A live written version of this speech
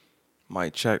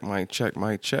Mic check, mic check,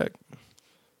 mic check.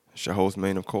 It's your host,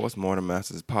 Main, of course, Morning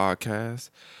Masters Podcast.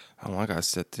 I gotta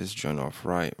set this joint off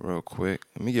right real quick.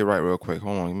 Let me get right real quick.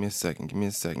 Hold on, give me a second. Take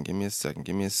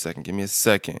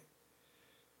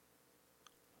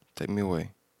me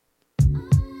away.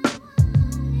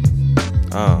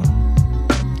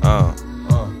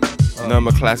 None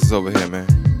but classics over here, man.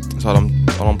 That's all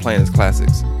I'm playing is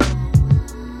classics.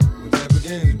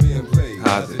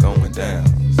 How's it going down?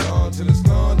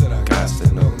 Got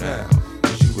to know now.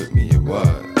 Is you with me or what?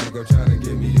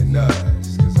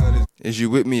 Is you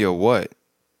with me or what?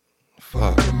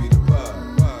 Fuck.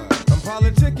 I'm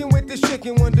politicking with this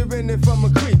chicken, wondering if I'm a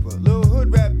creeper. Little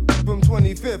hood rap from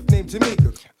 25th named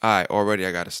Tamika. Alright, already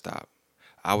I gotta stop.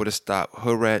 I would have stopped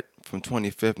hood rat from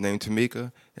 25th named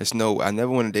Tamika. I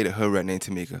never want to date a hood rat named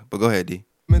Tamika. But go ahead, D.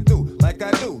 Through like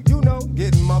I do, you know,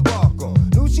 getting my bark on.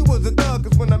 Knew she was a thug,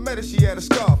 cause when I met her, she had a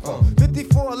scarf on.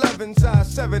 54'11",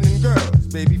 size 7 and girls.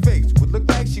 Baby face would look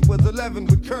like she was 11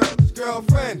 with curls.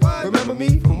 Girlfriend, remember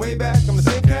me from way back? I'm the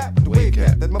same cat with the wave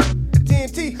cap that my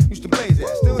TNT used to blaze at.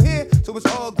 Still here, so it's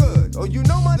all good. Oh, you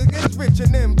know my niggas rich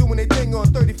and them doing their thing on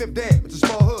 35th Ave. It's a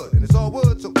small hood and it's all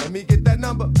wood, so let me get that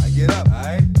number. I get up,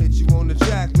 alright? Hit you on the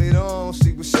track later on,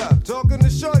 see what's up. Talking to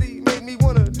shorty made me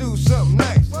wanna do something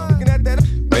nice. Looking at that.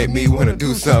 Make me wanna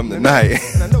do something tonight.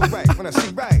 And I know right when I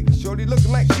see right. Shorty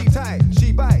looking like she tight,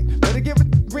 she bite. Better give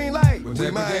it green light. What type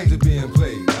of games are being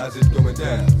played? How's it going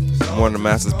down? Morning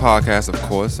Masters Podcast, of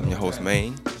course. I'm your host,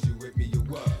 Main.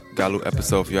 Got a little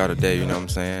episode for y'all today, you know what I'm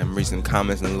saying? I'm reading some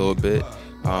comments in a little bit.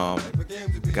 Got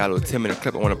a little 10-minute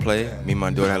clip I want to play. Me and my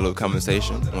daughter had a little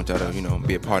conversation. I want y'all to,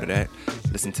 be a part of that.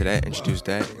 Listen to that, introduce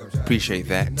that. Appreciate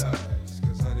that.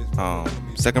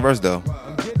 Second verse, though.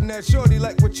 Getting that shorty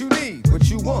like what you need, what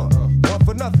you want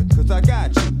for nothing, cause I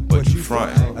got you. But you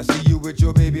front. I see you with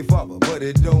your baby father, but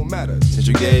it don't matter. Since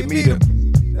you gave me the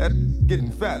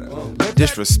getting fatter.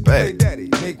 disrespect. Daddy,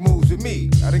 make moves with me.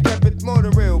 I done kept it more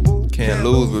than real, boo. Can't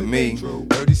lose with me.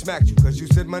 Dirty smacked you, cause you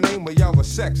said my name when y'all was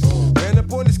sex. Ran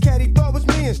up on this cat, he thought it was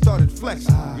me and started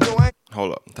flexing. You know I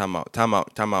Hold up. Time out.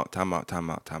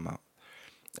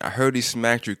 I heard he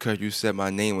smacked you cause you said my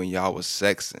name when y'all was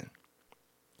sexing.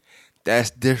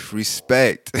 That's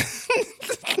disrespect.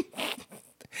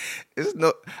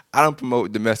 I don't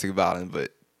promote domestic violence,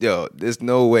 but there's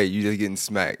no way you just getting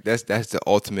smacked. That's the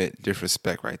ultimate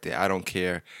disrespect right there. I don't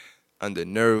care. I'm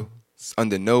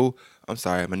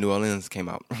sorry, my New Orleans came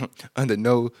out. Under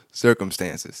no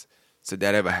circumstances should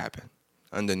that ever happen.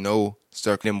 Under no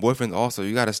circumstances. Boyfriends also,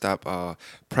 you gotta stop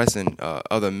pressing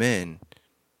other men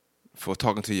for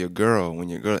talking to your girl when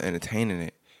your girl entertaining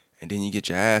it. And then you get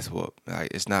your ass whooped.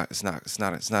 Like it's not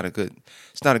a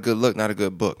good look, not a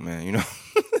good book, man. You know,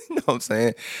 you know what I'm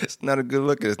saying? It's not a good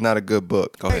look. It's not a good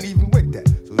book. Go ahead. ain't even with that,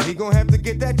 so he gon' have to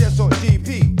get that just on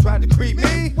GP. Tried to creep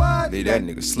me, what? Leave that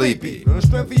nigga sleepy. No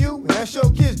strength for you, and that's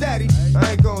your kid's daddy.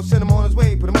 I ain't gon' send him on his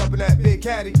way, put him up in that big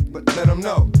caddy, but let him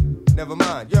know. Never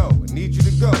mind, yo, I need you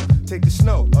to go. Take the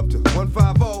snow up to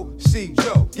 150, see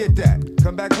Joe. Get that,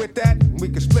 come back with that, and we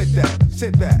can split that.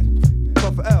 Sit back.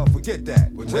 For L, forget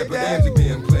that. What type of games are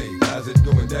being played? How's it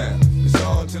going down? It's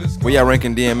on to the sky. Where y'all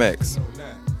ranking DMX?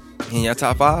 In your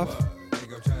top 5?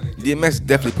 DMX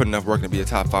definitely put enough work to be a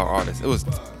top 5 artist. It was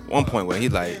one point where he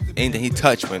anything he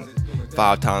touched went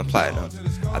 5 times platinum.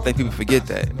 I think people forget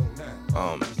that.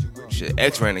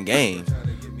 X ran the game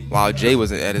while Jay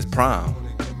was at his prime.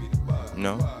 You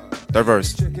know? Third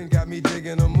verse. Chicken got me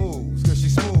digging her moves, cause she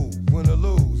smooth, win or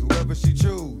lose, whoever she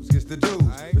choose gets the dues.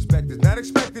 Respect is not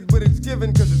expected, but it's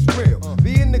given cause it's real.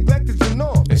 Being neglected is the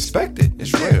norm. Expected,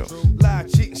 it's real. Lie,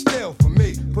 cheat, and steal for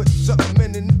me. Put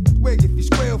something in the wig if you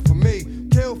squeal for me.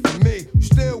 Kill for me, you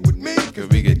still with me. Cause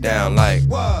we get down like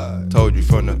what? Told you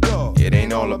from the door, it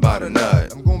ain't all about a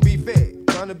nut. I'm gonna be fair,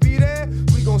 trying to be there,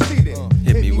 we gon' see there.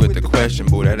 Hit me with the question,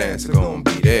 boo, that answer gon'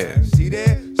 be there. See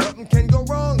there, something can go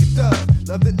wrong, it does.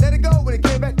 Loved it, let it go when it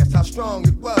came back, that's how strong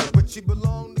it was. But she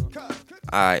belonged to cut.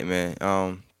 Alright, man.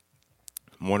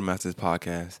 Morning Masters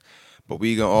Podcast. But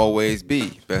we gonna always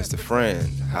be best of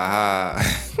friends. Ha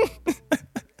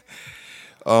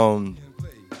ha.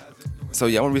 So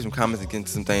yeah, I wanna read some comments and get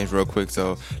into some things real quick.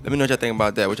 So let me know what y'all think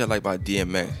about that. What y'all like about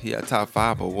DMX? He a top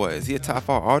 5 or what? Is he a top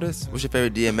 5 artist? What's your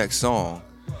favorite DMX song?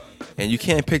 And you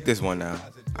can't pick this one now.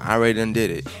 I already done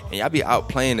did it. And y'all be out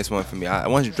playing this one for me.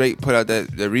 Once Drake put out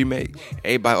the remake,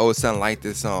 everybody all of a sudden like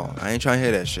this song. I ain't trying to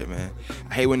hear that shit, man.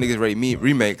 I hate when niggas rate me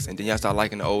remakes and then y'all start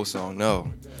liking the old song.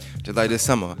 No. Just like this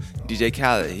summer, DJ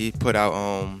Khaled, he put out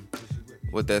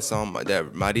with that song,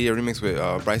 that Madea remix with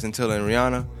Bryson Tiller and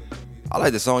Rihanna. I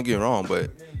like the song, get it wrong,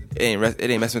 but it ain't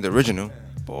messing with the original.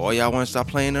 But all y'all want to stop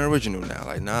playing the original now.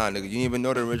 Like, nah, nigga, you didn't even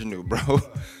know the original, bro.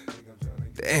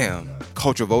 Damn.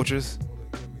 Culture vultures.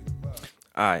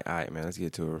 All right, man. Let's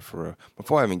get to it for real.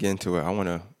 Before I even get into it, I want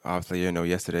to obviously,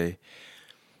 yesterday,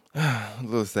 a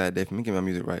little sad day for me. Get my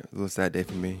music right. A little sad day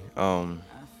for me.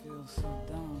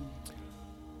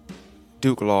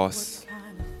 Duke lost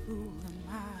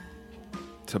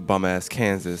to bum ass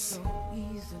Kansas.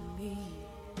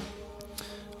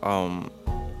 I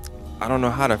don't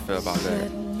know how to feel about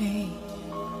that.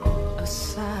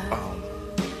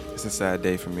 It's a sad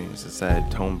day for me. It's a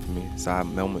sad tone for me. It's a sad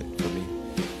moment for me.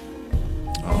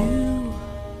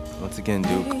 Once again,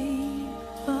 Duke.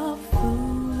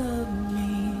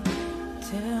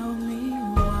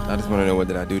 I just want to know, what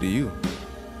did I do to you?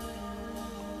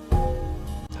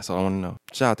 That's all I want to know.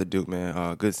 Shout out to Duke,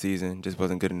 man. Good season. Just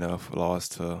wasn't good enough.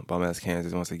 Lost to bum-ass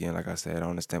Kansas once again. Like I said, I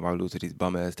don't understand why we lose to these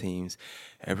bum-ass teams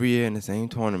every year in the same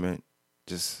tournament.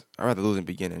 I'd rather lose in the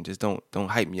beginning. Just don't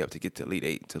hype me up to get to Elite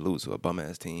Eight to lose to a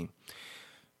bum-ass team.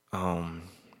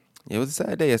 It was a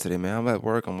sad day yesterday, man. I'm at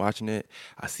work. I'm watching it.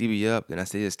 I see we up. Then I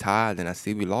see it's tied. Then I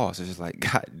see we lost. It's just like,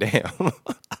 God damn.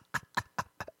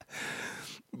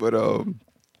 But,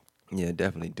 yeah,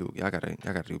 definitely Duke. Y'all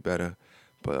gotta do better.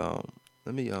 But,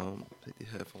 let me take the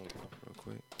headphones off real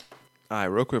quick. All right,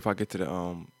 real quick before I get to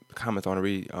the comments I want to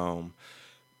read.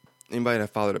 Anybody that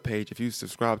follow the page, if you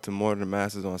subscribe to More Than the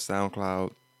Masses on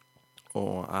SoundCloud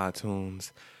or on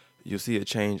iTunes, you'll see a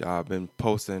change. I've been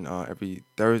posting every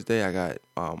Thursday. I got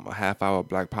a half hour of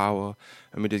Black Power.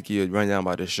 Let me just give you a rundown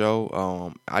about the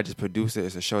show. I just produce it.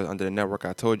 It's a show under the network.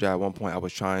 I told you at one point I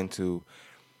was trying to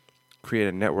create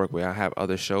a network where I have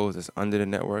other shows that's under the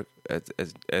network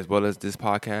as well as this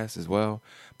podcast as well.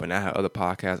 But now I have other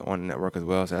podcasts on the network as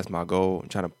well. So that's my goal.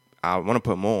 I want to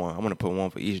put more on. I want to put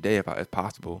one for each day if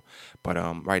possible. But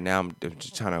right now I'm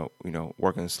just trying to,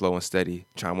 working slow and steady,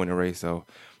 trying to win the race. So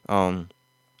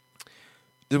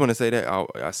just want to say that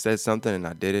I said something and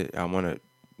I did it. I want to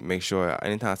make sure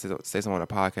anytime I say something on a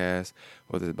podcast,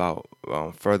 whether it's about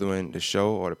furthering the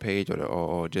show or the page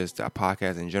or just a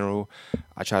podcast in general,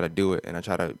 I try to do it and I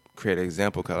try to create an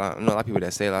example because I know a lot of people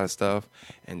that say a lot of stuff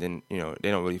and then,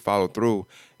 they don't really follow through.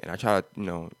 And I try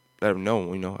to, let them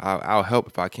know, I'll help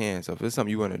if I can. So if it's something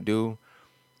you want to do,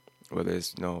 whether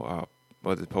it's,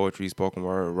 whether it's poetry, spoken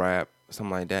word, rap,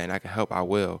 something like that, and I can help, I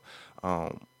will.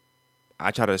 I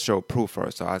try to show proof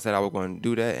first. So I said I was going to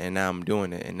do that, and now I'm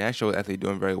doing it. And that show is actually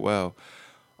doing very well.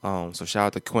 So shout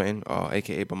out to Quentin,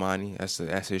 a.k.a. Bamani.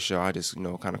 That's his show. I just,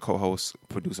 kind of co-host,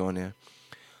 produce on there.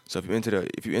 So if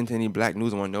you're into any black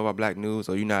news and want to know about black news,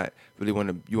 or you're not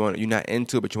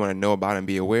into it, but you want to know about it and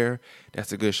be aware,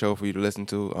 that's a good show for you to listen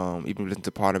to. Even listen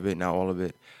to part of it, not all of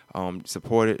it.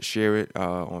 Support it, share it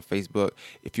on Facebook.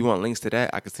 If you want links to that,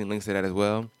 I can send links to that as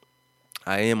well.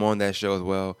 I am on that show as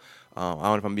well. I don't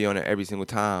know if I'm going to be on it every single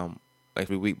time,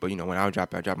 every week, but, when I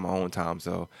drop my own time.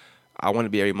 So I want to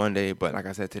be every Monday, but like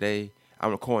I said, today, I'm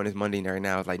recording this Monday right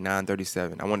now. It's like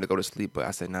 9:37. I wanted to go to sleep, but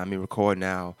I said, let me record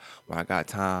now when I got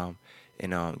time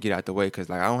and get out the way because,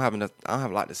 like, I don't have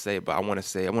a lot to say, but I want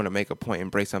to make a point and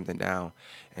break something down.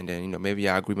 And then, maybe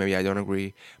I agree, maybe I don't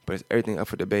agree, but it's everything up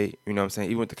for debate. You know what I'm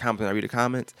saying? Even with the comments, when I read the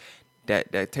comments,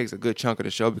 that takes a good chunk of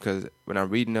the show because when I'm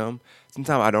reading them,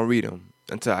 sometimes I don't read them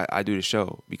until I do the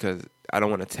show because I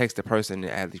don't want to text the person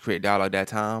and actually create dialogue that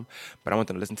time, but I want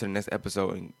them to listen to the next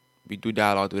episode and we do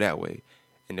dialogue through that way.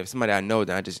 And if somebody I know,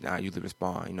 then I usually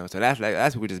respond, So that's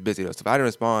what we're just busy though. So if I didn't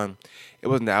respond, it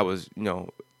wasn't that I was,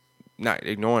 not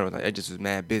ignoring it. I just was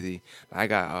mad busy. I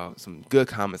got some good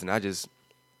comments and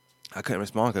I couldn't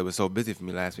respond because it was so busy for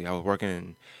me last week. I was working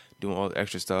and doing all the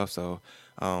extra stuff. So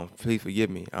please forgive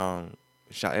me.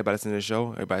 Shout everybody listening to the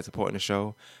show, everybody supporting the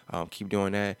show. Keep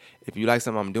doing that. If you like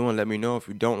something I'm doing, let me know. If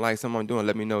you don't like something I'm doing,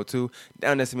 let me know too. That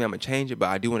doesn't necessarily mean I'm gonna change it, but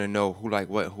I do want to know who like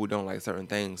what, who don't like certain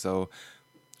things. So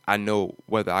I know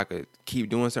whether I could keep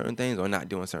doing certain things or not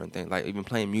doing certain things. Like even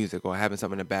playing music or having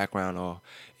something in the background or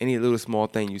any little small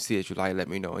thing you see that you like, let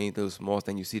me know. Any little small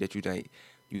thing you see that you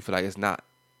feel like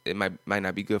it might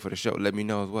not be good for the show, let me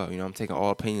know as well. I'm taking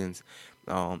all opinions.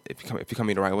 If you come at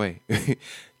me the right way.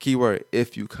 Keyword,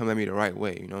 if you come at me the right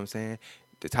way, you know what I'm saying?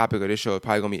 The topic of this show is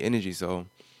probably gonna be energy, so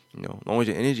as long as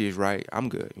your energy is right, I'm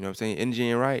good. You know what I'm saying? Energy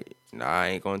ain't right, I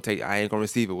ain't gonna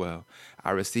receive it well.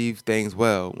 I receive things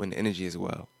well when the energy is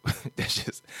well. That's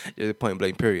just a point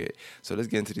blank period. So let's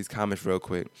get into these comments real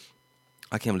quick.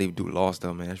 I can't believe Duke lost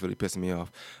though, man. That's really pissing me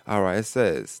off. All right, it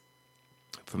says,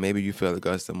 for maybe you feel the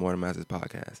guts of More Than Masters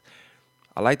podcast.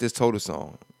 I like this Total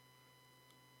song.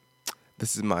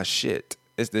 This is my shit.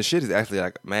 The shit is actually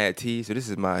like Mad T, so this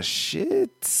is my shit.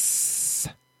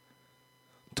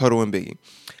 Total and Biggie.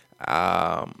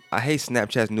 I hate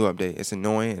Snapchat's new update. It's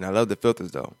annoying, and I love the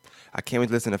filters, though. I can't wait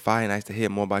to listen to Fire Nights to hear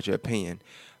more about your opinion.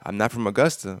 I'm not from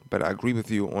Augusta, but I agree with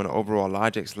you on the overall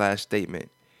logic / statement.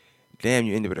 Damn,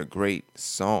 you ended with a great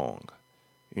song.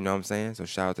 You know what I'm saying? So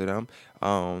shout out to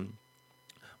them.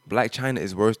 Black China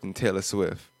is worse than Taylor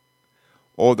Swift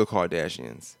or the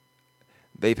Kardashians.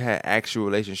 They've had actual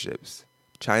relationships.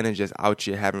 China just out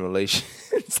here having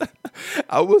relations.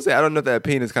 I will say I don't know if that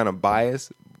opinion is kind of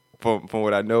biased from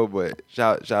what I know, but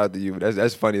shout out to you.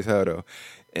 That's funny as hell though.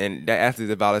 And that actually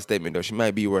is a valid statement though. She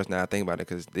might be worse now I think about it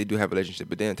because they do have a relationship.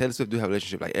 But then Taylor Swift do have a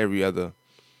relationship like every other.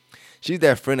 She's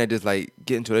that friend that just like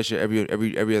get into a relationship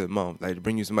every other month, like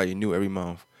bring you somebody new every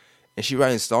month. And she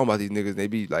writing songs about these niggas. They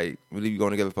be like really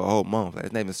going together for a whole month. Like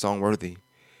it's not even song worthy.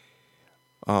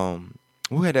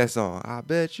 Who had that song? I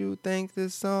bet you think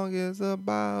this song is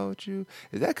about you.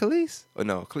 Is that Khalees? Oh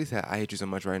no, Khalees had I hate you so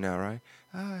much right now, right?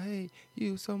 I hate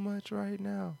you so much right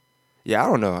now. Yeah, I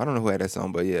don't know who had that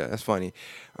song, but yeah, that's funny.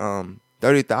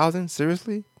 30,000?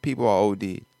 Seriously? People are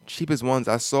OD. Cheapest ones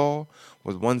I saw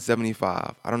was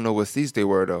 $175. I don't know what seats they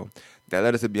were though. That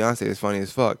letter to Beyonce is funny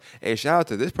as fuck. Hey, shout out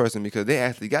to this person because they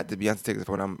actually got the Beyonce tickets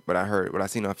for what I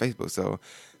seen on Facebook. So,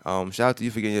 shout out to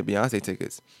you for getting your Beyonce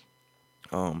tickets.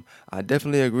 I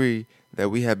definitely agree that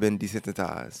we have been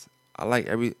desensitized.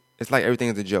 It's like everything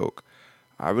is a joke.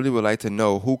 I really would like to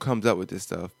know who comes up with this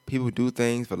stuff. People do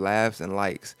things for laughs and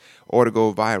likes or to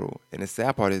go viral. And the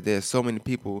sad part is there's so many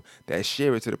people that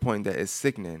share it to the point that it's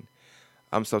sickening.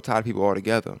 I'm so tired of people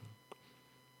altogether.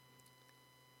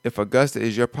 If Augusta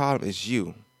is your problem, it's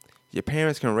you. Your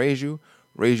parents can raise you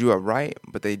up right,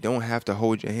 but they don't have to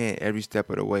hold your hand every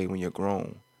step of the way when you're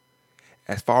grown.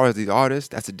 As far as these artists,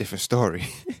 that's a different story.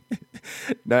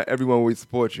 Not everyone will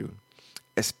support you,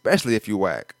 especially if you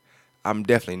whack. I'm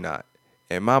definitely not.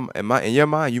 In your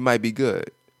mind, you might be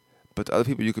good, but to other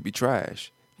people, you could be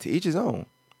trash. To each his own.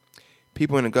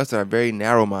 People in Augusta are very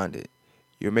narrow-minded.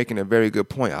 You're making a very good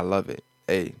point. I love it.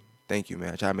 Hey, thank you,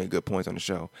 man. I try to make good points on the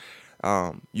show.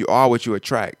 You are what you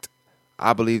attract.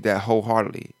 I believe that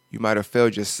wholeheartedly. You might have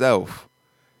failed yourself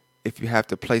if you have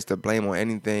to place the blame on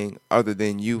anything other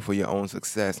than you for your own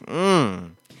success.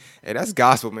 Hey, that's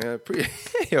gospel, man.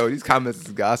 Yo, these comments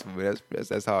is gospel, man.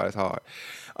 That's hard. That's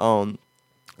hard.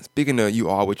 Speaking of you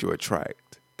are what you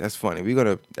attract. That's funny. We're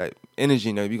gonna that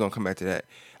energy. We're gonna come back to that.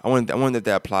 I wonder if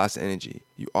that applies to energy.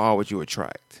 You are what you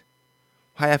attract.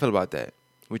 How y'all feel about that?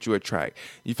 What you attract?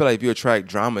 You feel like if you attract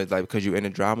drama, it's like because you're in the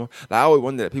drama. Like I always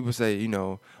wonder that people say,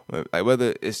 like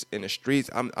whether it's in the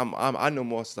streets. I know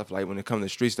more stuff like when it comes to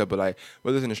street stuff, but like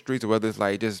whether it's in the streets or whether it's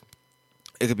like just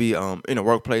it could be in a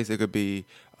workplace, it could be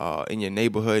in your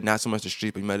neighborhood, not so much the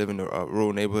street, but you might live in a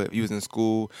rural neighborhood. If you was in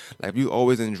school, like if you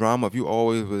always in drama, if you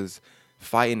always was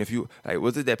fighting, if you like,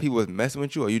 was it that people was messing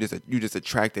with you, or you just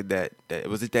attracted that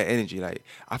was it that energy? Like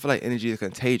I feel like energy is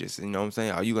contagious. You know what I'm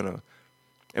saying? Are you gonna?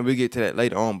 And we'll get to that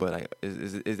later on, but like,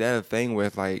 is that a thing where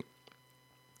it's like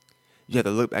you have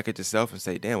to look back at yourself and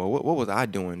say, damn, well, what was I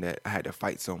doing that I had to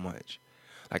fight so much?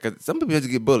 Like, 'cause some people just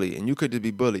get bullied, and you could just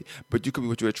be bullied, but you could be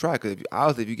what you attract. Because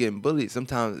obviously, if you're getting bullied,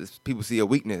 sometimes people see a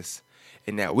weakness,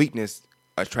 and that weakness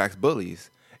attracts bullies.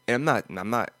 And I'm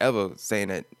not ever saying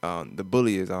that the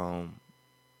bully is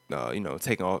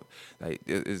taking off like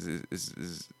is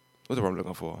what's the word I'm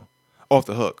looking for? Off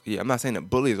the hook. Yeah, I'm not saying that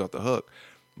bully is off the hook.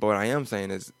 But what I am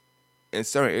saying is, in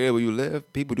certain areas where you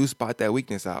live, people do spot that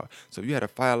weakness out. So if you had to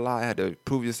fight a lot, had to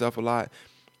prove yourself a lot,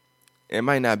 it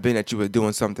might not have been that you were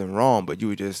doing something wrong, but you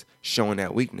were just showing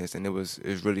that weakness, and it was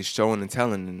really showing and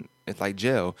telling. And it's like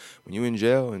jail. When you're in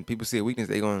jail and people see a weakness,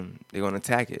 they're gonna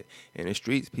attack it. In the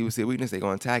streets, people see a weakness, they're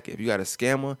gonna attack it. If you got a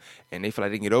scammer and they feel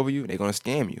like they can get over you, they're gonna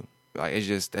scam you. Like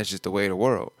that's just the way of the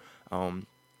world.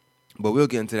 But we'll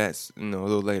get into that, a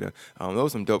little later. Those were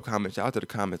some dope comments. Shout out to the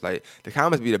comments. Like the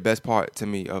comments be the best part to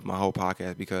me of my whole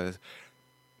podcast because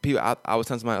people. I was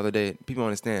telling somebody the other day. People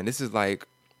understand. This is like,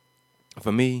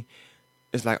 for me,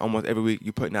 it's like almost every week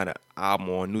you putting out an album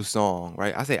or a new song,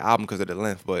 right? I say album because of the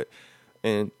length,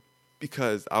 and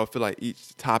because I feel like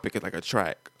each topic is like a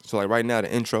track. So like right now,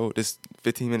 the intro, this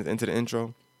 15 minutes into the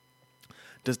intro,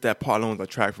 just that part alone is a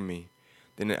track for me.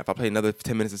 Then if I play another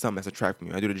 10 minutes or something, that's a track for me.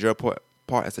 When I do the drill part,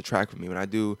 that's a track for me. When I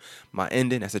do my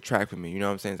ending, that's a track for me. You know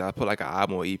what I'm saying? So I put like an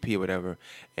album or EP or whatever,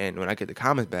 and when I get the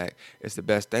comments back, it's the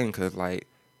best thing because like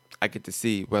I get to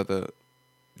see whether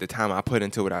the time I put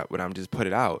into it, when I'm just put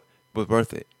it out, was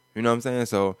worth it. You know what I'm saying?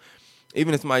 So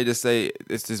even if somebody just say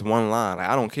it's just one line, like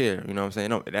I don't care. You know what I'm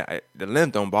saying? The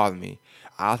length don't bother me.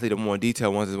 Obviously, the more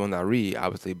detailed ones is ones I read,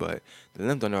 obviously, but the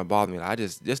length don't ever bother me. Like,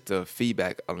 just the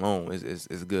feedback alone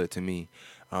is good to me.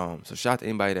 So shout out to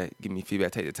anybody that give me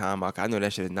feedback, take the time out. I know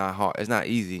that shit is not hard. It's not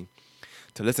easy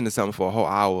to listen to something for a whole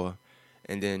hour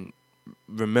and then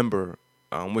remember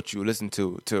what you listen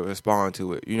to respond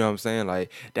to it. You know what I'm saying?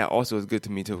 Like that also is good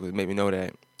to me too, because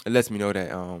it lets me know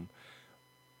that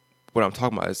what I'm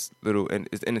talking about is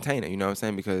it's entertaining. You know what I'm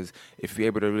saying? Because if you're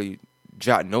able to really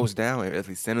jot notes down and at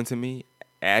least send them to me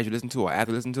as you listen to it or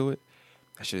after you listen to it,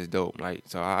 that shit is dope. Like,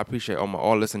 so I appreciate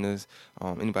all listeners,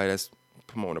 anybody that's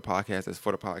promoting the podcast, that's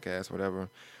for the podcast, whatever.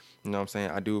 You know what I'm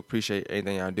saying? I do appreciate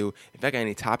anything y'all do. If I got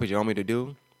any topics you want me to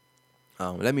do,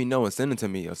 let me know and send them to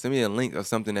me, or send me a link of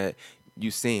something that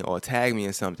you seen, or tag me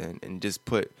in something and just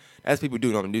put, as people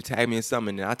do tag me in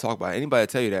something and I talk about it. Anybody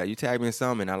tell you that, you tag me in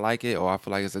something and I like it or I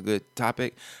feel like it's a good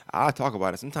topic, I'll talk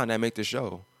about it. Sometimes that make the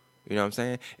show. You know what I'm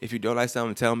saying? If you don't like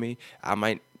something, tell me. I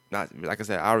might not, like I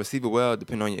said, I'll receive it well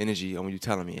depending on your energy on what you're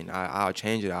telling me, and I'll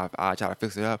change it. I'll try to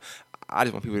fix it up. I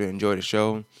just want people to enjoy the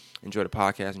show, enjoy the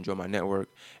podcast, enjoy my network,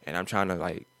 and I'm trying to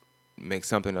like make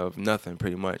something of nothing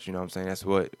pretty much. You know what I'm saying? That's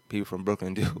what people from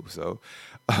Brooklyn do. So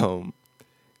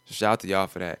shout out to y'all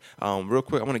for that. Real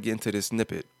quick, I want to get into this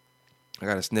snippet. I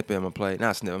got a snippet I'm going to play.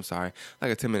 Not a snippet, I'm sorry.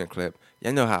 Like a 10-minute clip.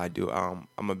 Y'all know how I do.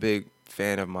 I'm a big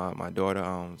fan of my daughter.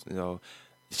 You know,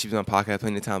 she was on podcast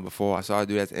plenty of times before. I saw her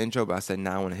do that as an intro, but I said,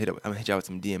 nah, I'm going to hit y'all with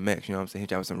some DMX. You know what I'm saying?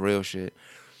 Hit y'all with some real shit.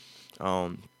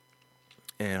 And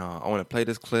I want to play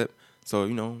this clip. So,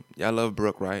 you know, y'all love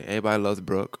Brooke, right? Everybody loves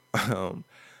Brooke.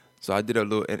 So I did a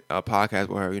little podcast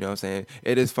with her, you know what I'm saying?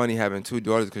 It is funny having two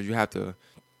daughters because you have to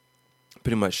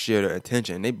pretty much share their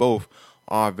attention. They both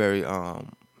are very,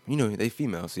 you know, they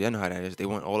female, so y'all know how that is. They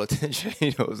want all attention,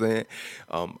 you know what I'm saying?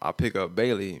 I pick up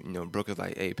Bailey, you know, Brooke is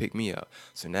like, hey, pick me up.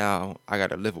 So now I got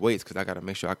to lift weights because I got to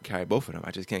make sure I can carry both of them.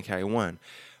 I just can't carry one.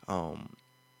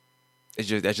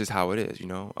 That's just how it is, you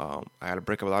know. I got to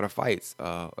break up a lot of fights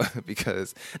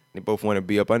because they both want to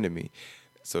be up under me.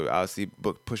 So I'll see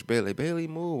Brooke push Bailey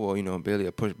move, or, you know, Bailey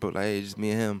will push Brooke like, hey, just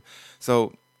me and him.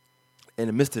 So in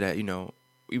the midst of that, you know,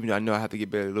 even though I know I have to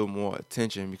give Bailey a little more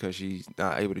attention because she's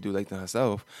not able to do like that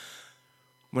herself,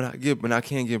 when I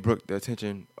can't give Brooke the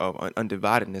attention of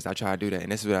undividedness, I try to do that.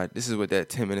 And this is what that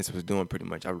 10 minutes was doing pretty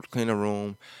much. I would clean the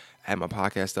room, had my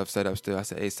podcast stuff set up still. I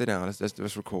said, hey, sit down,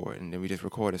 let's record. And then we just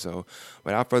recorded. So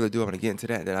without further ado, I'm going to get into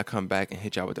that. Then I come back and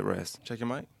hit y'all with the rest. Check your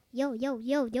mic. Yo, yo,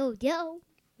 yo, yo, yo.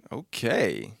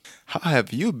 Okay. How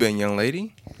have you been, young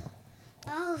lady?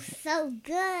 Oh, so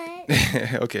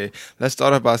good. Okay. Let's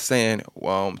start off by saying,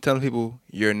 telling people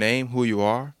your name, who you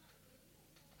are.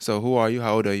 So who are you?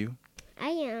 How old are you? I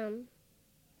am.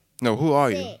 No, who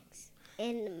are you? 6.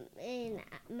 And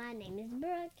my name is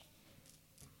Brooke.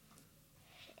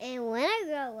 And when I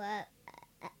grow up,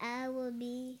 I will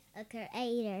be a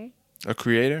creator. A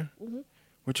creator? Mm-hmm.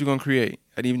 What you gonna create?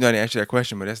 I didn't even know I didn't answer that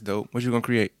question, but that's dope. What you gonna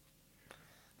create?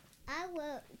 I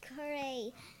will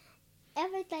create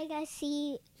everything I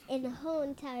see in the whole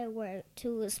entire world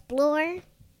to explore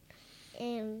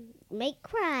and make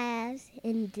crafts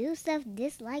and do stuff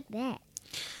just like that.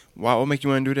 Why? What make you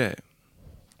want to do that?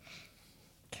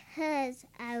 Because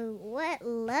I would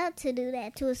love to do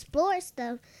that, to explore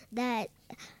stuff that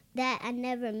I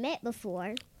never met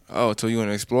before. Oh, so you want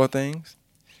to explore things?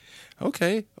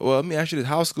 Okay. Well, let me ask you this.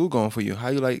 How's school going for you? How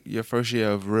you like your first year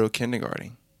of real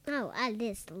kindergarten? Oh, I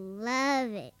just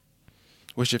love it.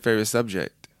 What's your favorite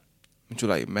subject? Don't you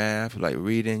like math? You like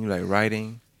reading? You like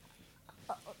writing?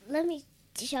 Let me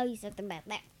show you something about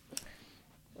that.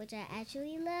 Which I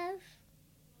actually love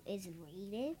is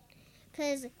reading.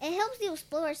 Because it helps you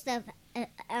explore stuff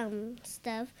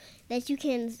that you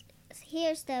can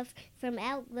hear stuff from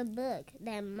out the book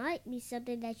that might be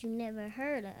something that you never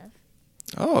heard of.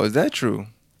 Oh, is that true?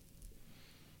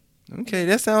 Okay,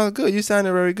 that sounds good. You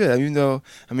sounded very good.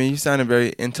 You sounded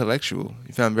very intellectual.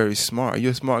 You sound very smart. Are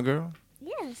you a smart girl?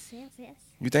 Yes.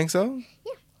 You think so?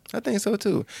 Yeah. I think so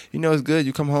too. You know, it's good.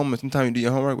 You come home and sometimes you do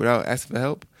your homework without asking for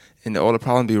help, and all the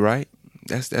problems be right.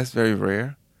 That's very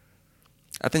rare.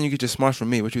 I think you get your smarts from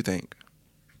me. What you think?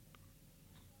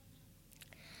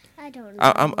 I don't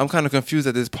know. I'm kind of confused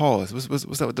at this pause.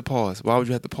 What's up with the pause? Why would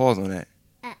you have to pause on that?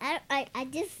 I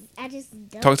just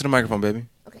don't. Talk to the microphone, baby.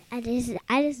 Okay, I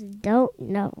just don't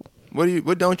know.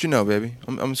 What don't you know, baby?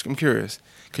 I'm curious.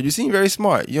 Cause you seem very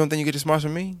smart. You don't think you get your smarts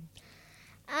from me?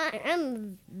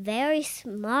 I'm very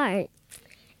smart.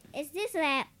 It's just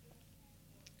that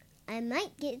I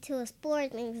might get to explore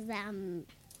things that I'm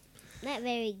not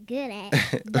very good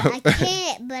at, but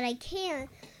I can't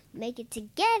make it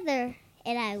together,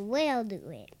 and I will do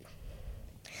it.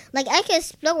 Like, I can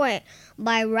explore it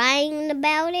by writing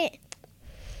about it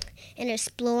and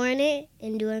exploring it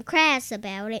and doing crafts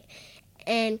about it,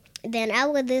 and then I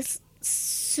would just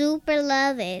super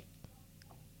love it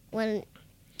when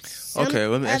okay,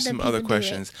 let me ask some other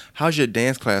questions. How's your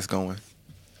dance class going?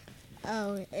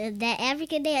 Oh, that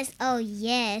African dance. Oh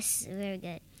yes, very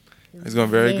good. It's going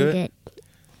very good?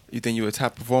 You think you're a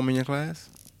top performer in your class?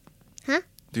 Huh?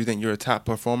 Do you think you're a top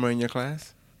performer in your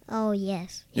class? Oh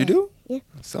yes. You do? Yeah.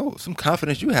 So, some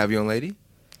confidence you have, young lady.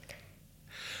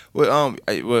 Well,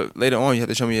 later on, you have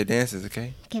to show me your dances,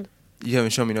 okay? Okay. You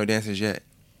haven't shown me no dances yet.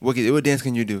 What dance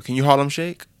can you do? Can you Harlem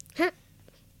Shake? Huh?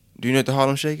 Do you know what the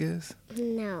Harlem Shake is?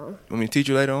 No. Want me to teach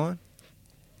you later on?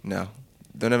 No.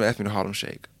 Don't ever ask me to Harlem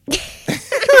Shake.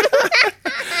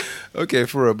 Okay,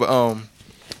 for real. But,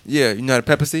 yeah, you know how to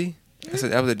Pepper C?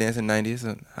 That was a dance in the 90s.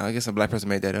 So I guess a black person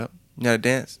made that up. You know how to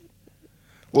dance?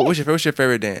 What's your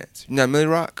favorite dance? You know Millie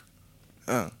Rock?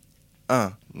 Not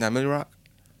Millie Rock?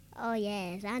 Oh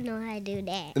yes, I know how to do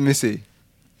that. Let me see.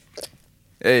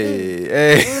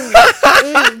 Hey.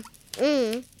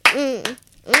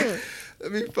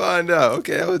 Let me find out.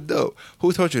 Okay, that was dope.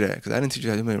 Who taught you that? Because I didn't teach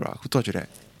you how to do Millie Rock. Who taught you that?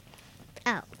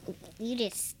 Oh, you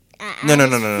just. No.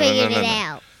 Figured it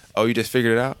out. Oh, you just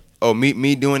figured it out? Oh,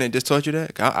 me doing it just taught you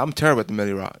that? I'm terrible at the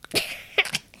Millie Rock.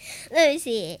 Let me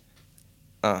see it.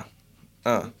 No,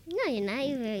 you're not.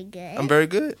 You're very good. I'm very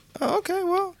good. Oh, okay.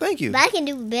 Well, thank you. But I can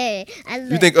do better.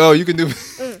 You think? Oh, you can do.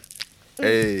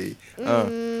 Hey.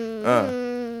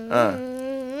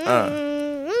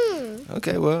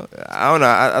 Okay. Well, I don't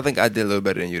know. I think I did a little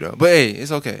better than you though. But hey,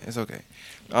 it's okay. It's okay.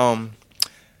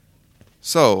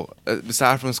 So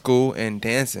aside from school and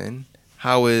dancing,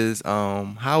 how is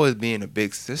being a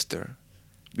big sister?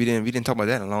 We didn't talk about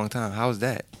that in a long time. How is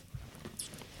that?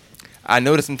 I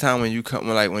noticed sometime when you come,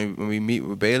 when we meet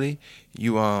with Bailey,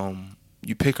 you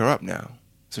pick her up now.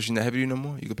 So she's not heavy no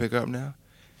more. You can pick her up now.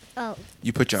 Oh.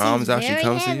 You put your arms out. She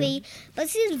comes heavy, to you. But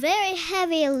she's very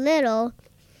heavy a little.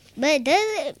 But it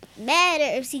doesn't matter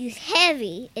if she's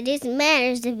heavy. It just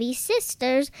matters to be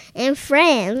sisters and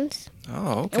friends.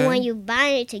 Oh, okay. And when you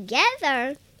bind it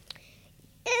together,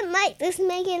 it might just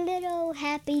make a little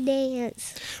happy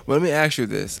dance. Well, let me ask you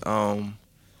this.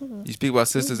 You speak about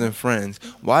sisters and friends.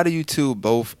 Why do you two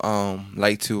both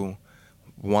like to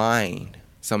whine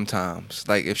sometimes?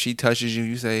 Like if she touches you,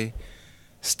 you say,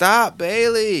 "Stop,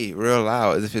 Bailey," real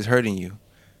loud as if it's hurting you.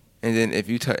 And then if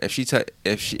you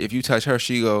touch her,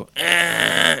 she go,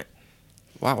 "Ah."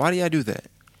 Why do y'all do that?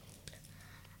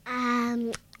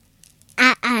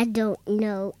 I don't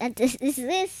know. This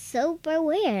is super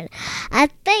weird. I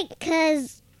think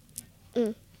because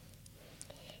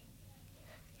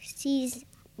she's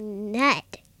not.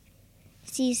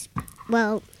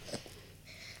 Well.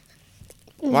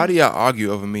 Why do y'all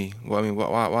argue over me? Well, I mean,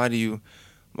 why do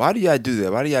y'all do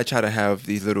that? Why do y'all try to have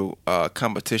these little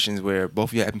competitions where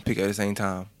both of y'all can pick at the same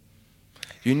time?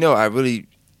 You know, I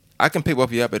can pick both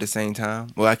of you up at the same time.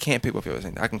 Well, I can't pick both of you at the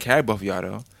same time. I can carry both of y'all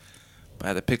though. But I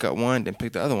have to pick up one, then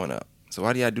pick the other one up. So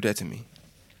why do y'all do that to me?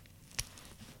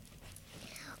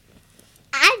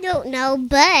 I don't know,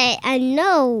 but I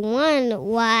know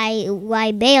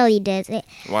why Bailey does it.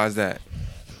 Why is that?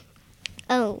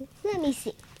 Oh, let me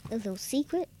see. A little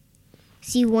secret.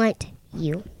 She want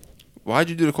you. Why'd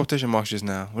you do the quotation marks just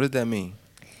now? What does that mean?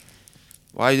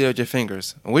 Why you do it with your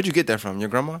fingers? Where'd you get that from? Your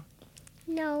grandma?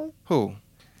 No. Who?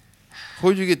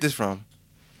 Who'd you get this from?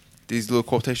 These little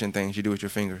quotation things you do with your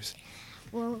fingers.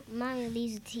 Well, Mommy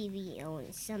leaves the TV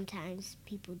on. Sometimes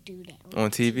people do that.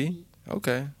 On TV?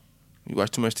 Okay. You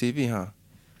watch too much TV, huh?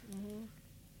 Mm-hmm.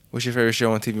 What's your favorite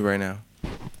show on TV right now?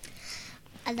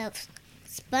 I love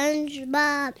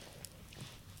SpongeBob.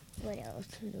 What else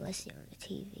do I see on the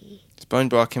TV?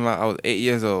 SpongeBob came out, I was 8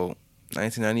 years old.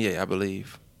 1998, I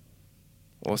believe.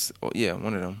 Yeah,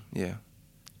 one of them. Yeah.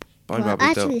 SpongeBob I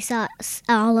was dope. actually saw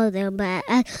all of them, but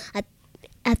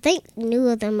I think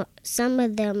some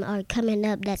of them are coming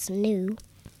up that's new.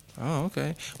 Oh,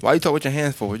 okay. Why you talk with your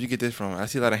hands for? Where'd you get this from? I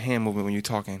see a lot of hand movement when you're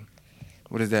talking.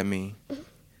 What does that mean?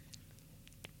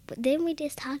 But didn't we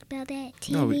just talk about that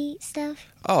TV stuff?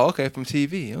 Oh, okay, from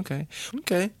TV. Okay.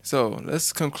 So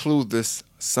let's conclude this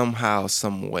somehow,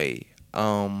 some way.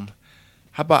 How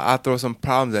about I throw some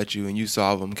problems at you and you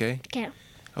solve them? Okay.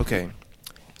 Okay.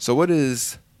 So what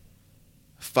is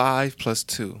 5 plus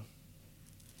 2?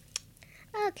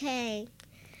 Okay.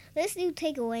 Let's do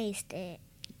takeaway instead.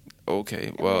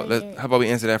 Okay. Well, how about we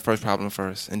answer that first problem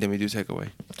first, and then we do takeaway.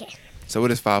 Okay. So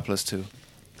what is 5 plus 2?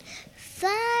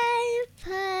 5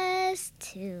 plus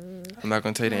 2. I'm not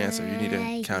gonna tell you the answer. You need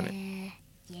to count it.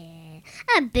 Yeah.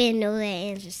 I've been know that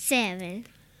answer 7.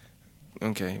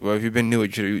 Okay. Well, if you've been new,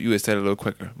 you would said it a little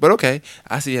quicker. But okay,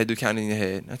 I see you had to do counting in your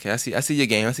head. Okay, I see your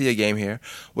game. I see your game here.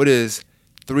 What is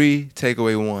 3 take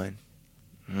away 1?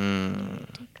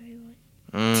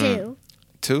 2.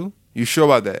 2? You sure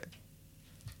about that?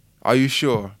 Are you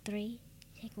sure? 3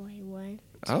 take away 1.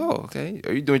 Oh, okay.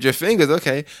 Are you doing your fingers?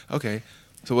 Okay.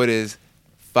 So what is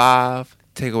 5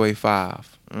 take away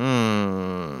 5?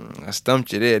 I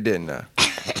stumped you there, didn't I?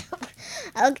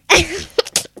 Okay.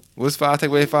 What's 5 take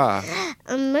away 5?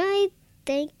 Am I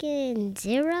thinking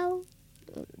 0?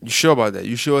 You sure about that?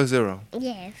 You sure it's 0?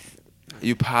 Yes.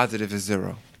 You positive it's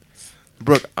 0?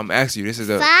 Brooke, I'm asking you. This is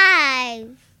a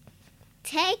 5.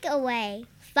 Take away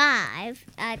 5.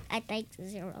 I think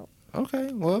 0.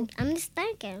 okay. Well, I'm just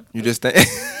thinking. you just think.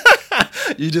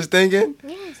 You just thinking?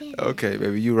 Yes. Okay,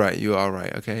 baby, you right. You all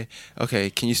right. Okay.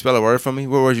 Can you spell a word for me?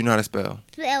 What word you know how to spell?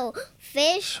 Spell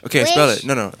fish. Okay, wish, spell it.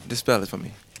 No. Just spell it for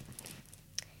me.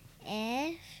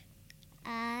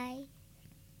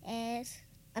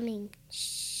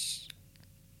 Sh.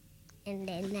 And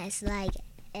then that's like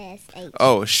SH.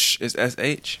 Oh, it's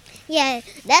SH? Yeah,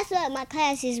 that's what my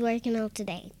class is working on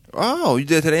today. Oh, you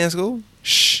did it today in school?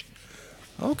 Shh.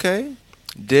 Okay.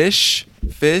 Dish,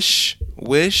 fish,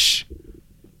 wish.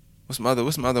 What's my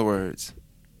other words?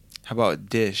 How about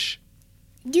dish?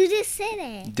 You just said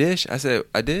it. Dish? I said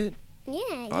I did? Yeah,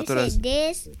 I you thought said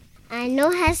this. I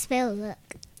know how to spell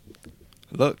look.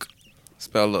 Look.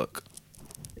 Spell look.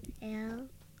 L-O-O-K.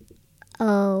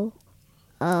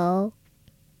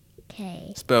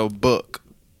 Spell book.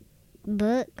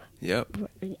 Book. Yep.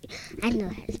 I know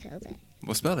how to spell that.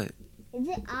 Well, spell it. Is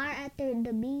it R after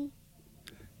the B?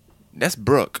 That's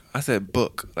Brooke. I said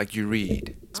book, like you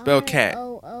read. Spell cat.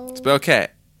 R-O-O. Spell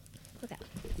cat. Okay.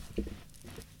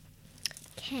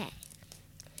 Cat.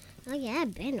 Oh yeah,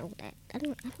 I've been on that. I've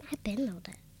been on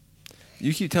that.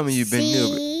 You keep telling me you've been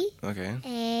new. Okay.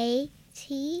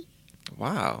 C-A-T.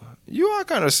 Wow. You are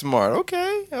kind of smart.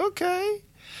 Okay.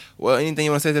 Well, anything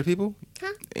you want to say to the people?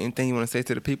 Huh? Anything you want to say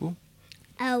to the people?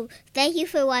 Oh, thank you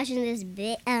for watching this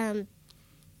bit. They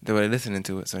were listening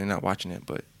to it, so they're not watching it,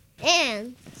 but.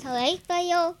 And so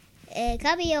kayo,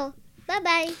 kabiyo.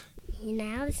 Bye-bye. You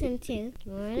now listen to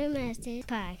Morning Masters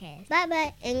podcast.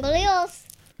 Bye-bye. Engolios.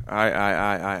 All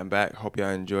right. I'm back. Hope y'all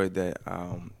enjoyed that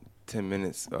 10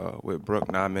 minutes with Brooke,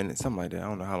 9 minutes, something like that. I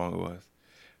don't know how long it was.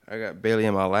 I got Bailey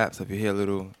in my lap, so if you hear a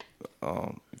little,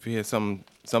 if you hear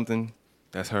something,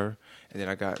 that's her. And then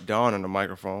I got Dawn on the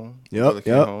microphone. Yep.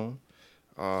 Home,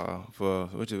 for,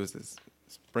 which was this?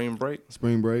 Spring break?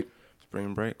 Spring break.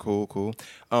 Cool.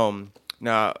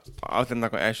 Now, I'm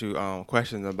not going to ask you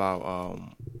questions about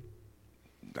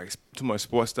like too much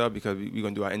sports stuff because we're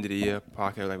going to do our end of the year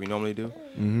podcast like we normally do.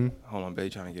 Mm-hmm. Hold on, baby,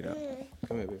 trying to get up.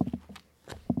 Come here, baby.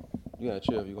 You got to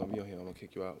chill if you're going to be on here. I'm going to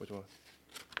kick you out. Which one?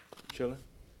 Chilling?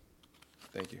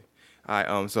 Thank you. All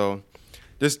right, so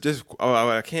what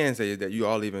I can say is that you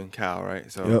all leaving Cal, right?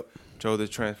 So Yep. chose the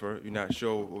transfer. You're not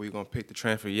sure where we're going to pick the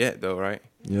transfer yet, though, right?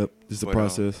 Yep. Just a But,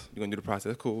 process. you're gonna do the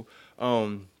process. Cool.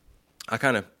 I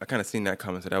kind of seen that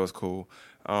coming, so that was cool.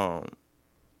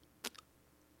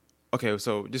 Okay,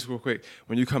 so just real quick,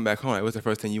 when you come back home, like, what's the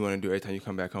first thing you want to do every time you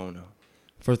come back home, though?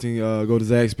 First thing, go to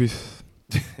Zaxby's.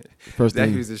 First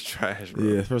thing. Zaxby's is trash, bro.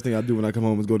 Yeah, first thing I do when I come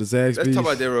home is go to Zaxby's. Let's talk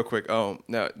about that real quick. Now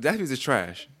Zaxby's is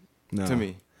trash to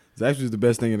me. Zaxby's is the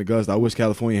best thing in Augusta. I wish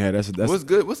California had. That's What's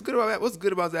good about that? What's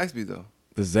good about Zaxby's though?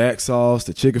 the Zax sauce,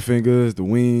 the chicken fingers, the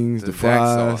wings, the Zax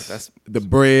fries, sauce, the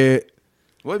bread.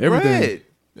 What Everything. bread?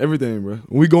 Everything, bro.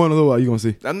 When we go in a little while, you gonna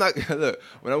see. I'm not look.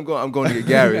 When I'm going to get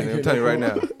Gary. I'm telling you right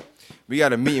now. We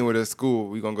got a meeting with a school.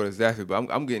 We gonna go to Zaxby's, but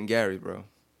I'm getting Gary, bro.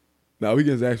 Nah, we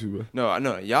getting Zaxby's, bro. No, I'm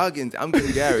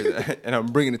getting Gary's, and I'm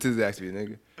bringing it to Zaxby's,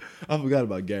 nigga. I forgot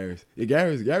about Gary's. Yeah,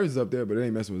 Gary's is up there, but it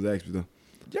ain't messing with Zaxby's though.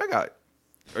 Y'all got.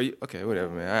 Are you okay?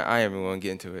 Whatever, man. I ain't even gonna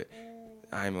get into it.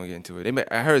 I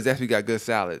heard Zaxby's got good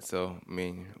salad, so I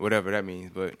mean, whatever that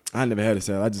means. But I never had a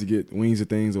salad. I just get wings or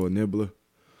things or a nibbler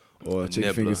or a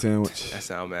chicken finger sandwich. That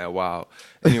sound mad wild.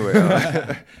 Anyway,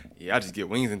 yeah, I just get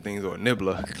wings and things or a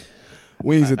nibbler.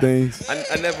 Wings and things.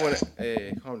 I never want to.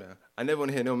 Hey, calm down. I never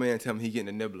want to hear no man tell me he getting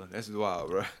a nibbler. That's just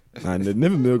wild, bro. Nah, the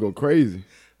nibble meal go crazy.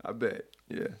 I bet.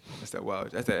 Yeah, that's that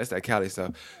wild. That's that Cali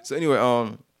stuff. So anyway,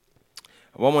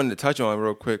 what I wanted to touch on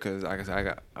real quick because, like I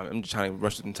said, I'm just trying to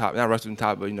rush to the top. Not rush to the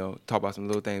top, but talk about some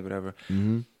little things, whatever.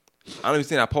 Mm-hmm. I don't even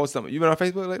see. I post something. You been on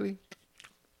Facebook lately?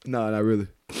 No, not really.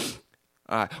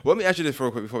 All right. Well, let me ask you this real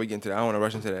quick before we get into that. I don't want to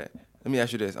rush into that. Let me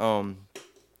ask you this. I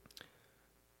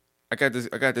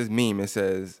got this meme. It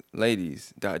says,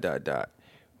 "Ladies, ...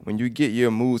 When you get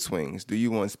your mood swings, do you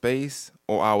want space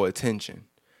or our attention?"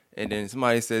 And then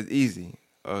somebody says easy.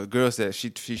 A girl said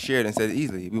she shared and said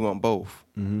easily. We want both.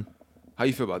 Mm-hmm. How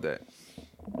you feel about that?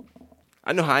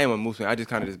 I know how I am with mood swings. I just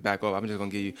kind of just back off. I'm just gonna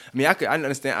give you. I mean, I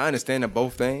understand the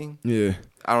both thing. Yeah.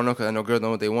 I don't know because I know girls know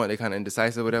what they want. They kind of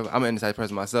indecisive or whatever. I'm an indecisive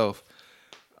person myself.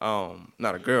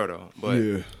 Not a girl though. But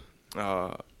yeah.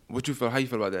 what you feel? How you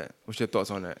feel about that? What's your thoughts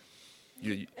on that?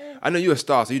 I know you a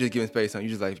star, so you just giving space, huh? You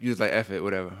just like F it,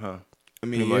 whatever, huh? I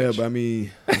mean, Pretty yeah, much. but I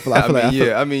mean, I feel like,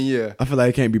 yeah. I feel like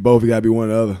it can't be both. It gotta be one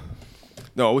or the other.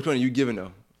 No, which one are you giving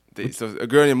though? So a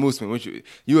girl named Mooseman, which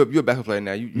you a basketball player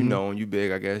now. You know, you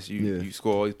big, I guess. You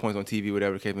score all these points on TV,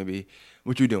 whatever the case may be.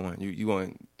 What you doing? You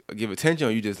want to give attention,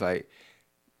 or you just like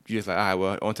all right,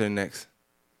 well, on to the next.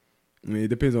 I mean, it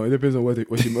depends on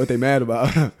what they mad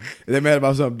about. If they mad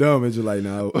about something dumb, it's just like,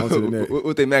 nah, on to the next.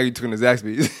 What they mad you took in the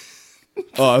Zaxby's?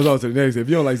 Oh, it's on to the next. If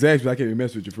you don't like Zaxby's, I can't even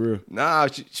mess with you for real. Nah,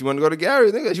 she want to go to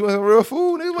Gary, nigga. She want some real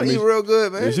food, nigga. Want to eat real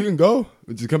good, man. Yeah, she can go.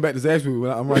 Just come back to Zaxby's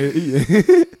when I'm right here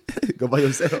eating. Go by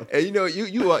yourself. Hey, you know,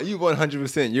 you are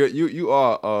 100%. You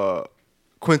are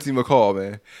Quincy McCall,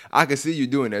 man. I can see you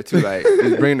doing that too. Like,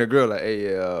 just bringing the girl, like,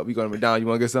 hey, we going to McDonald's. You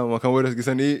want to get something? Want to come with us? Get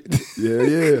something to eat?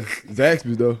 Yeah.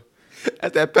 Zaxby's though.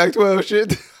 That's that Pac-12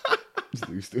 shit.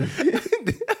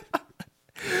 Stupid.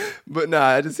 But nah,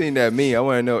 I just seen that meme. I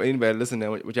want to know anybody listening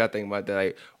what y'all think about that.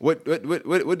 Like, what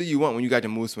do you want when you got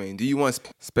your mood swing? Do you want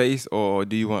space or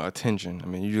do you want attention? I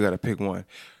mean, you just got to pick one.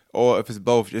 Or if it's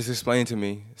both, just explain to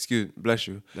me. Bless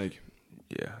you. Thank you.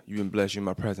 Yeah, you've been blessed. You're in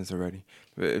my presence already.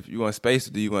 But if you want space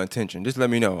or do you want attention, just let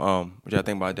me know what y'all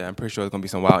think about that. I'm pretty sure there's going to be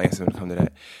some wild answers when it comes to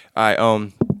that. All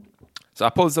right, so I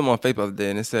posted something on Facebook the other day,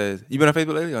 and it says, you been on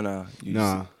Facebook lately or nah?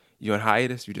 Nah. You on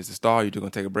hiatus? You just a star? You just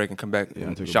going to take a break and come back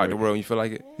and shock the world when you feel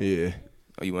like it? Yeah.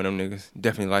 Oh, you one of them niggas?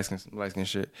 Definitely light skin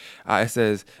shit. It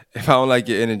says, if I don't like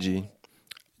your energy,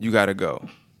 you got to go.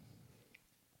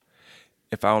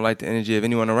 If I don't like the energy of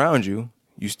anyone around you,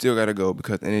 you still got to go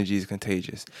because energy is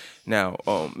contagious. Now,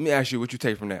 let me ask you what you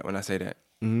take from that when I say that.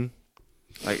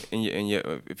 Mm-hmm. Like,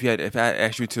 if I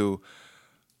asked you to,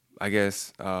 I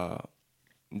guess,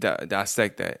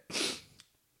 dissect that.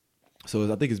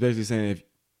 So I think it's basically saying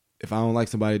if I don't like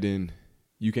somebody, then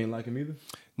you can't like him either?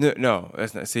 No,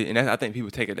 that's not. See, and I think people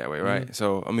take it that way, right? Mm-hmm.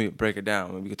 So let me break it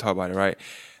down. We can talk about it, right?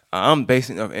 I'm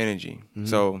basing it off energy. Mm-hmm.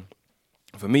 So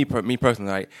for me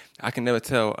personally, like, I can never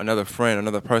tell another friend,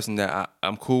 another person that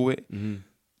I'm cool with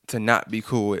to not be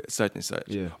cool with such and such.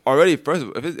 Yeah. Already, first of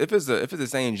all, if it's the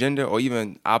same gender or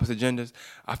even opposite genders,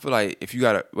 I feel like if you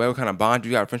got whatever kind of bond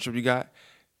you got, friendship you got,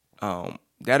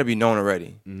 that'll be known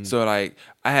already. Mm-hmm. So like,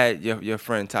 I had your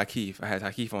friend Takif. I had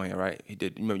Takif on here, right? He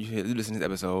did. You listened to this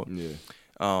episode.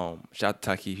 Yeah. Shout out to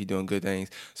Takif. He doing good things.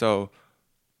 So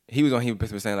he was on. He was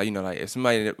basically saying, like, you know, like, if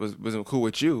somebody that wasn't cool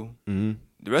with you,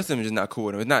 the rest of them is just not cool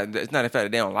with them. It's not the fact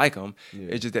that they don't like them. Yeah.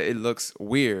 It's just that it looks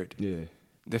weird. Yeah.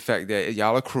 The fact that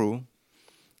y'all a crew,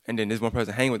 and then there's one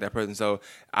person hanging with that person. So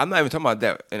I'm not even talking about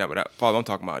that. And that's all I'm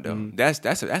talking about though. Mm-hmm.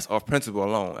 That's off principle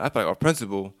alone. I feel like off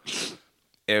principle.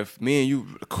 If me and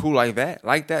you cool like that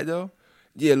though,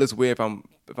 yeah, it looks weird.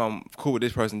 If I'm cool with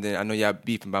this person, then I know y'all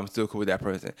beefing, but I'm still cool with that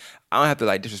person. I don't have to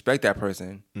like disrespect that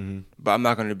person, but I'm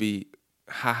not gonna be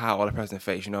all the person's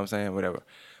face. You know what I'm saying? Whatever.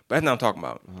 But that's not what I'm talking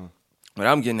about. Uh-huh. What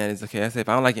I'm getting at is, okay, I say if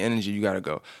I don't like your energy, you gotta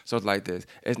go. So it's like this.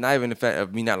 It's not even the fact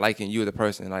of me not liking you as a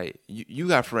person. Like, you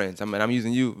got friends. I mean, I'm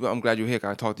using you. I'm glad you're here.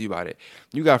 I talk to you about it.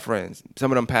 You got friends. Some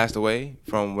of them passed away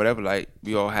from whatever. Like,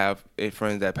 we all have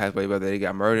friends that passed away, whether they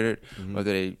got murdered,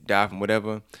 whether they died from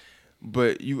whatever.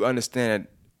 But you understand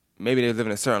that maybe they're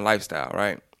living a certain lifestyle,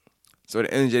 right? So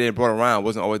the energy they brought around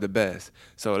wasn't always the best.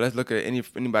 So let's look at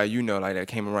anybody you know like that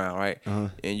came around, right? Uh-huh.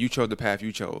 And you chose the path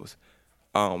you chose.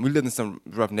 We lived in some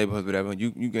rough neighborhoods, whatever.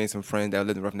 You gained some friends that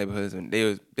lived in rough neighborhoods, and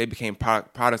they became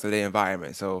products of their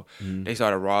environment. So they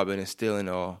started robbing and stealing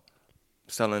or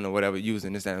selling or whatever,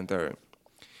 using this, that, and third.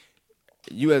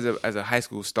 You as a high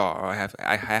school star or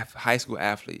half high school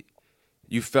athlete,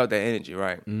 you felt that energy,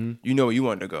 right? Mm-hmm. You know where you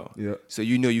wanted to go. Yep. So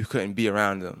you know you couldn't be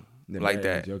around them like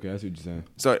that. Energy. Okay, that's what you're saying.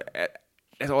 So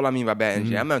that's all I mean by bad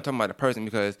energy. I'm not talking about the person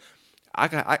because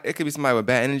it could be somebody with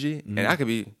bad energy, and I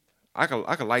could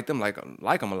like them like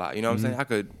them a lot. You know what I'm saying? I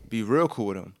could be real cool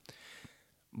with them.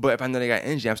 But if I know they got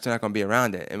energy, I'm still not gonna be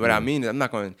around it. And what I mean is, I'm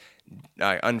not gonna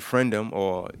like unfriend them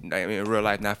or in real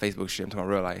life, not Facebook shit. I'm talking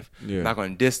about real life. Yeah. I'm not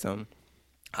gonna diss them.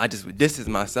 I just distance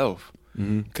myself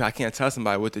because I can't tell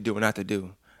somebody what to do or not to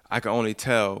do. I can only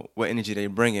tell what energy they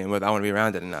bring in, whether I want to be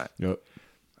around it or not. Yep.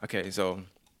 Okay, so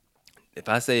if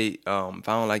I say if I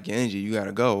don't like your energy, you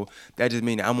gotta go. That just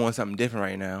means that I'm on something different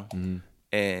right now.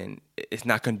 And it's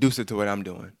not conducive to what I'm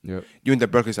doing. Yep. You in the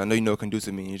Berkeley, so I know you know what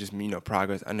conducive means. You just mean,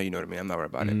 progress. I know you know what I mean. I'm not worried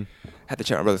about it. I have to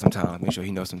check my brother sometimes, make sure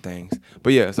he knows some things.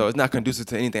 But yeah, so it's not conducive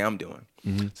to anything I'm doing.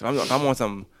 So if I'm on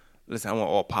some, listen, I want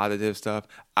all positive stuff.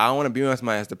 I don't want to be around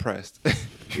somebody that's depressed.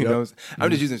 you know, I'm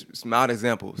just using mild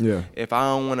examples. Yeah. If I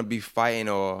don't want to be fighting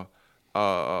or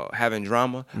having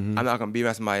drama, I'm not gonna be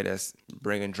around somebody that's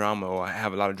bringing drama or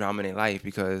have a lot of drama in their life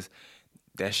because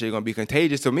that shit gonna be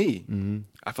contagious to me.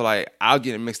 I feel like I'll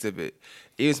get mixed of it.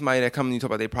 Even somebody that comes and you talk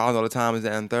about their problems all the time is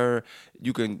that and third,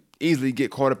 you can easily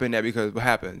get caught up in that because what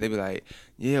happened? They be like,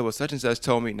 yeah, well, such and such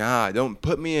told me, nah, don't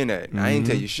put me in that. I ain't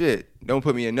tell you shit. Don't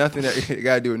put me in nothing that you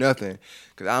gotta do with nothing.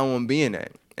 Cause I don't wanna be in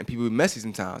that. And people be messy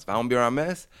sometimes. If I don't be around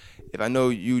mess, if I know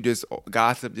you just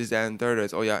gossip, this, that, and third,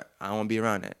 it's, oh yeah, I don't wanna be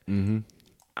around that.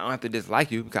 I don't have to dislike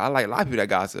you because I like a lot of people that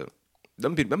gossip.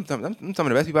 Them some of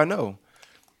the best people I know.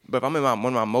 But if I'm in one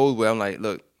of my modes where I'm like,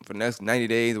 look, for the next 90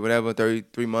 days or whatever,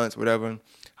 33 months, whatever,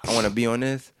 I want to be on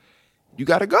this, you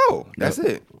got to go. That's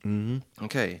it.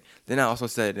 Okay. Then I also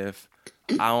said if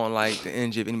I don't like the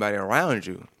energy of anybody around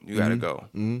you, you got to go.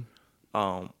 And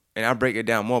I break it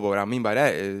down more, but what I mean by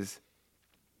that is,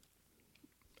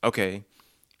 okay,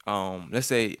 let's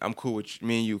say I'm cool with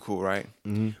me and you cool, right?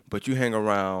 But you hang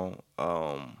around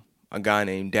a guy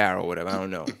named Daryl, whatever, I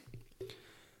don't know.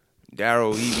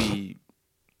 Daryl, he be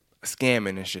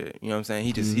scamming and shit. You know what I'm saying?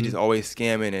 He just always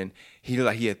scamming and he look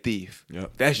like he a thief.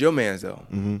 Yep. That's your man's though.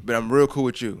 But I'm real cool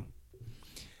with you.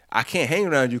 I can't hang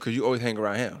around you because you always hang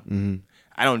around him.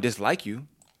 I don't dislike you.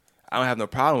 I don't have no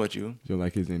problem with you. You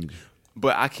like his energy.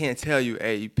 But I can't tell you,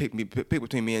 hey, you pick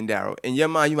between me and Daryl. In your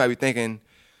mind, you might be thinking,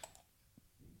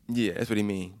 yeah, that's what he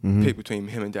mean. Pick between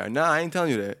him and Daryl. Nah, I ain't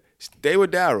telling you that. Stay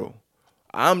with Daryl.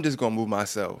 I'm just gonna move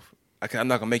myself. I'm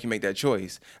not gonna make you make that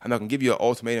choice. I'm not gonna give you an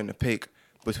ultimatum to pick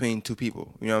between two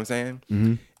people. You know what I'm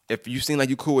saying? If you seem like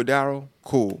you cool with Daryl,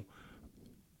 cool.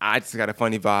 I just got a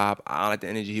funny vibe. I don't like the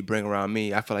energy he bring around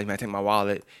me. I feel like he might take my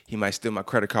wallet. He might steal my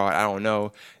credit card. I don't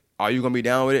know. Are you gonna be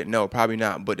down with it? No, probably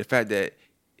not. But the fact that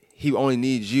he only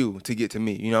needs you to get to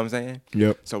me, you know what I'm saying?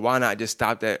 Yep. So why not just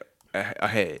stop that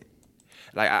ahead?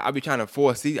 Like I be trying to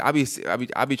foresee. I be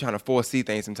trying to foresee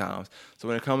things sometimes. So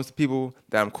when it comes to people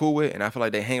that I'm cool with, and I feel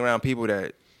like they hang around people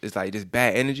that is like just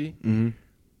bad energy,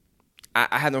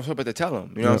 I have no choice but to tell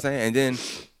them. You know what I'm saying? And then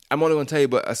I'm only gonna tell you,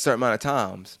 but a certain amount of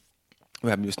times.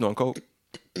 What happened? You snorting coke?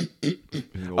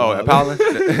 Oh, that pollen?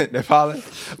 That pollen?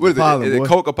 What is pollen, it? Is boy. it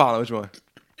coke or pollen? Which one?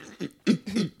 Like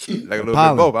a little bit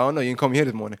of both. I don't know. You didn't call me here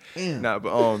this morning. Damn. Nah,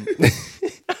 but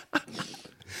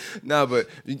but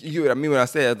you get what I mean when I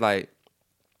said like.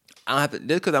 I don't have to,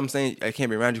 just because I'm saying I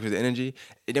can't be around you because of energy,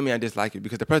 it doesn't mean I dislike you.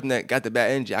 Because the person that got the bad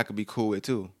energy, I could be cool with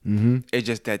too. It's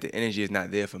just that the energy is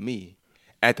not there for me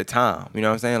at the time. You know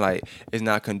what I'm saying? Like, it's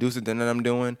not conducive to what I'm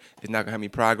doing. It's not going to help me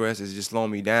progress. It's just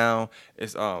slowing me down.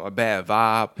 It's a bad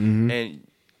vibe. And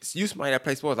you somebody that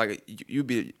plays sports, like, you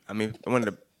be, I mean, one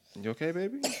of the, you okay,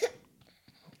 baby?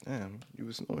 Damn, you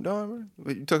was slowing down,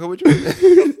 bro? You took her with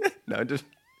you? No, I'm just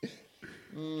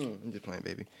playing,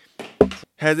 baby.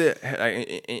 Has it,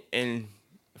 like, and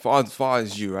as far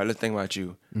as you, right? Let's think about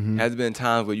you. Has there been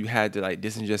times where you had to like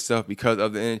distance yourself because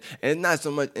of the energy? And it's not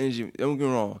so much energy. Don't get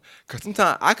me wrong, because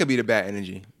sometimes I could be the bad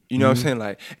energy. You know what I'm saying?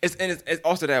 Like it's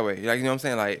also that way. Like, you know what I'm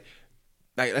saying? Like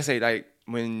let's say like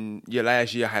when your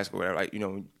last year of high school, whatever, like, you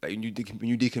know, like when you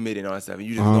decommitted and all that stuff, and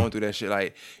you just going through that shit.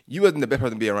 Like, you wasn't the best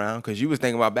person to be around because you was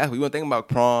thinking about basketball. You weren't thinking about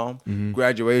prom,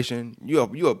 graduation. You a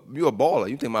baller.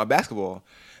 You think about basketball.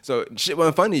 So shit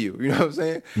wasn't fun to you. You know what I'm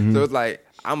saying? So it's like,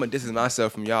 I'm going to distance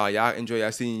myself from y'all. Y'all enjoy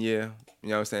y'all senior year. You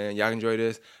know what I'm saying? Y'all enjoy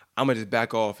this. I'm going to just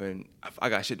back off and I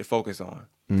got shit to focus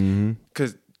on.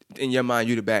 Because in your mind,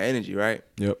 you the bad energy, right?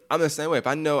 Yep. I'm the same way. If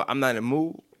I know I'm not in the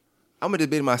mood, I'm going to just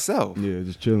be myself. Yeah,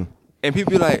 just chilling. And people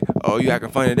be like, oh, you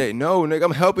acting funny today. No, nigga,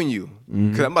 I'm helping you.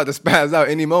 Because I'm about to spaz out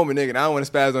any moment, nigga, and I don't want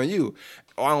to spaz on you.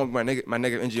 Or I don't want my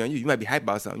negative energy on you. You might be happy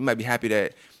about something. You might be happy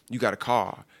that you got a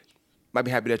car. Might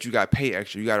be happy that you got paid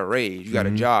extra, you got a raise, you got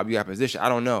a job, you got a position. I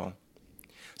don't know.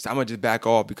 So I'm gonna just back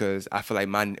off because I feel like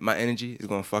my energy is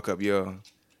gonna fuck up your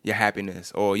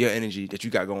happiness or your energy that you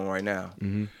got going right now.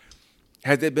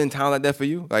 Has there been times like that for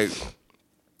you? Like,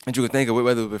 that you could think of,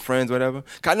 whether it was with friends or whatever?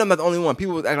 Cause I know I'm not the only one.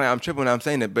 People was acting like I'm tripping when I'm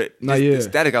saying that, but the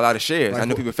static got a lot of shares. Like, I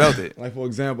know people felt it. Like, for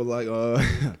example, like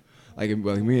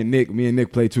me and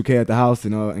Nick play 2K at the house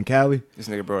in Cali. This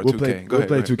nigga bro, we'll 2K. We'll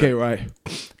play 2K, right?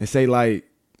 And say like,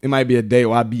 it might be a day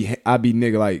where I beat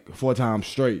nigga like 4 times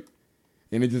straight,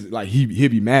 and it just like he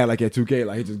be mad like at 2K,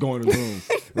 like he just go in the room,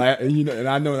 like, and, you know, and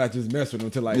I know that I just mess with him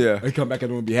until like he come back in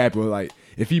the room and be happy. Or like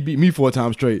if he beat me 4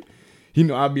 times straight, he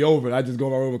know I'll be over it. I just go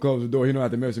in my room and close the door. He don't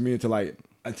have to mess with me until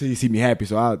he see me happy.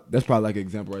 So that's probably like an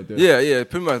example right there. Yeah,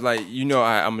 pretty much like, you know,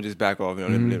 I'm gonna just back off. You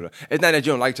know, it's not that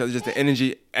you don't like each other, it's just the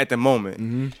energy at the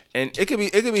moment, and it could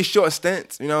be short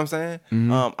stints. You know what I'm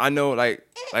saying? I know like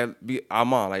our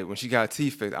mom, like when she got her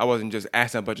teeth fixed, I wasn't just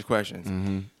asking a bunch of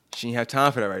questions. She didn't have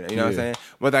time for that right now. You know what I'm saying?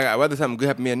 Whether something good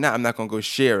happened to me or not, I'm not gonna go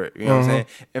share it. You know what I'm saying?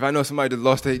 If I know somebody that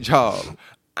lost their job,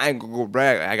 I ain't gonna go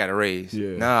brag. I got a raise.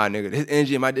 Yeah. Nah, nigga, his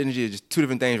energy and my energy is just two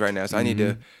different things right now. So I need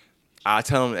to I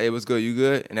tell them, hey, what's good, you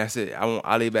good? And that's it.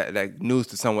 I leave that news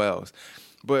to somewhere else.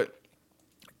 But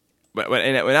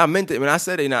when I meant it, when I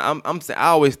said it, I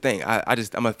always think.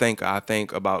 I'm a thinker. I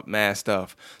think about mad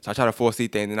stuff. So I try to foresee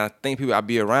things, and I think people I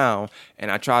be around,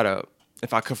 and I try to,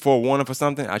 if I could forewarn them for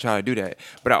something, I try to do that.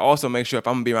 But I also make sure if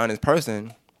I'm gonna be around this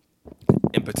person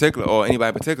in particular, or anybody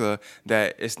in particular,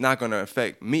 that it's not gonna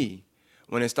affect me.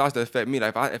 When it starts to affect me,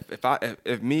 like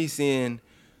if me seeing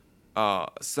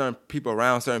certain people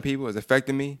around certain people is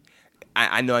affecting me,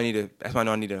 I know I need to. That's why I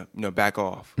know I need to back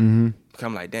off. Mm-hmm. Because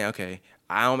I'm like, damn, okay.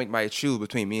 I don't make my choose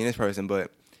between me and this person,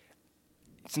 but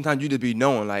sometimes you just be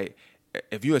knowing, like,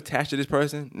 if you attached to this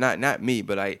person, not me,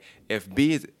 but like if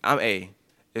B is I'm A,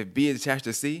 if B is attached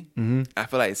to C, I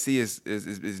feel like C is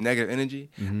negative energy.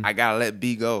 I gotta let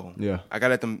B go. Yeah, I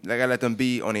gotta let them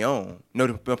be on their own. No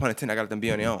pun intended. I gotta let them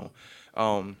be on their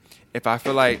own. If I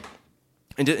feel like,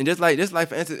 and just like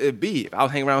for instance, if B, if I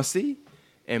was hanging around C,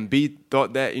 and B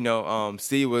thought that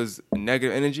C was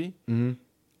negative energy.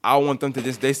 I want them to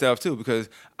just themselves too, because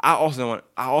I also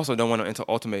don't want to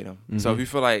ultimatum. So if you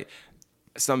feel like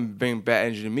something bring bad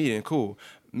energy to me, then cool.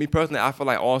 Me personally, I feel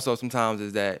like also sometimes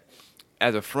is that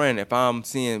as a friend, if I'm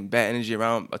seeing bad energy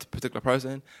around a particular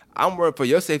person, I'm worried for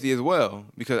your safety as well,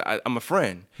 because I'm a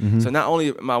friend. So not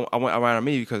only I went around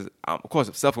me, because of course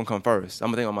self can come first. I'm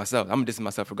gonna think about myself. I'm gonna distance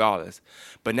myself regardless.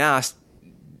 But now,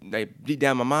 like deep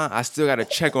down in my mind, I still gotta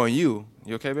check on you.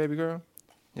 You okay, baby girl?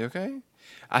 You okay?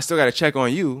 I still got to check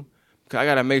on you, because I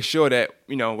got to make sure that,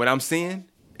 what I'm seeing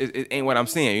it ain't what I'm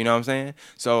seeing, you know what I'm saying?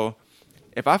 So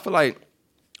if I feel like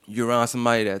you're around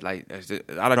somebody that, like, there's a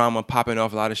lot of drama popping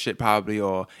off, a lot of shit probably,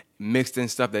 or mixed in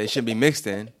stuff that it shouldn't be mixed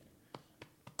in.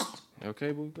 You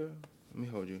okay, boo girl? Let me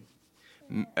hold you.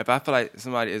 If I feel like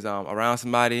somebody is around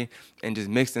somebody and just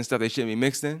mixed in stuff they shouldn't be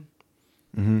mixed in,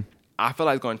 I feel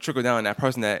like it's going to trickle down on that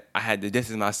person that I had to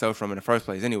distance myself from in the first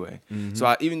place anyway.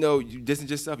 So even though you distance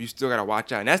yourself, you still got to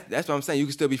watch out. And that's what I'm saying. You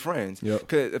can still be friends.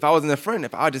 Because if I wasn't a friend,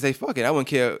 if I would just say, fuck it, I wouldn't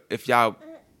care if y'all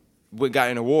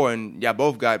got in a war and y'all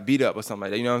both got beat up or something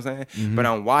like that. You know what I'm saying? But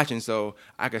I'm watching, so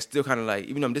I can still kind of like,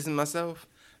 even though I'm distancing myself,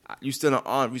 you still on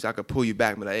arm reach. I could pull you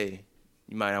back and be like, hey,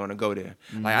 you might not want to go there.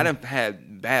 Like, I done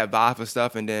had bad vibe for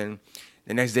stuff, and then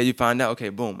the next day you find out, okay,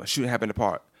 boom, a shooting happened in the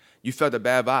park. You felt a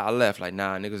bad vibe, I left. Like,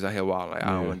 nah, niggas out here wild. Like,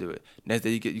 I don't want to do it. Next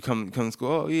day you come to school.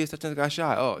 Oh yeah, such and such got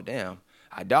shot. Oh damn,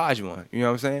 I dodged one. You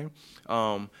know what I'm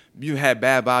saying? You had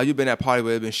bad vibe. You been at a party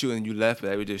where they been shooting. You left,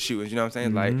 but they were just shooting. You know what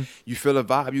I'm saying? Like, you feel a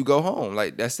vibe, you go home.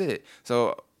 Like, that's it.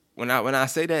 So when I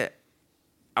say that,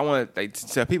 I want to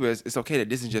tell people it's okay to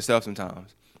distance yourself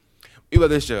sometimes.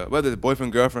 Whether it's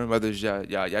boyfriend, girlfriend, whether it's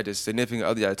y'all just significant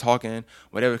other, y'all talking,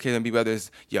 whatever the case may be, whether it's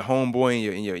your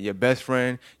homeboy and your best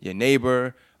friend, your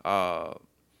neighbor.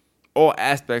 All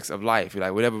aspects of life,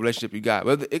 like whatever relationship you got,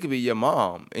 whether it could be your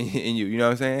mom and you know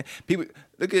what I'm saying? People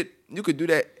you could do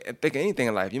that and think of anything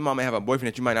in life. Your mom may have a boyfriend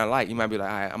that you might not like. You might be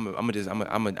like, all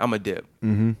right, I'm a dip.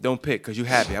 Don't pick because you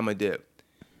happy. I'm a dip.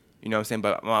 You know what I'm saying?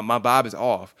 But my vibe is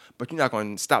off. But you're not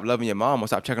gonna stop loving your mom or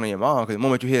stop checking on your mom, because the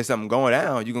moment you hear something going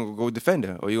down, you're gonna go defend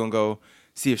her, or you're gonna go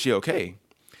see if she okay.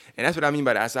 And that's what I mean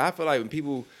by that. So I feel like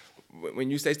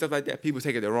when you say stuff like that, people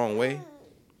take it the wrong way.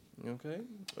 You okay?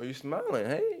 Are you smiling?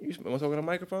 Hey, you want to talk on the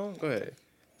microphone? Go ahead.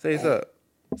 Say what's up.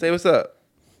 Say what's up.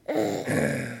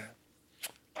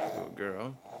 Oh,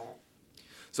 girl.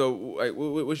 So, like,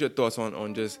 what's your thoughts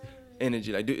on just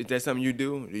energy? Like, is that something you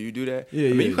do? Do you do that? Yeah,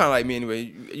 I mean, you kind of like me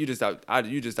anyway. You just stop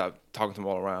talking to them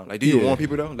all around. Like, do you warn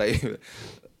people though? Like,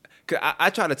 cause I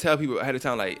try to tell people ahead of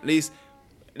time. Like, at least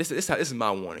this is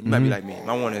my warning. You might be like me.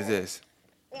 My warning is this.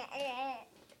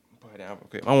 Put it down.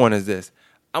 Okay. My warning is this.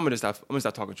 I'm gonna stop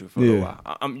talking to you for a little while.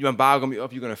 Your vibe gonna be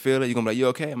up. You're gonna feel it. You're gonna be like, you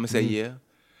okay? I'm gonna say yeah,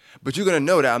 but you're gonna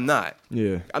know that I'm not.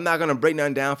 Yeah. I'm not gonna break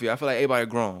nothing down for you. I feel like everybody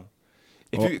grown.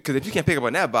 Because if you can't pick up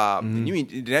on that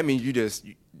vibe, that means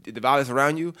the vibe that's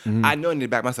around you. I know I need to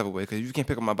back myself away, because if you can't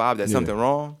pick up my vibe, that's something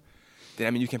wrong. Then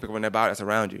I mean you can't pick up on that vibe that's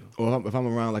around you. Or if I'm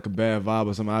around like a bad vibe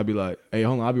or something, I'd be like, hey,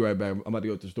 hold on, I'll be right back. I'm about to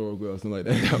go to the store or something like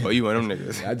that. Oh, you one of them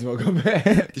niggas. I just want to come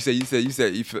back. You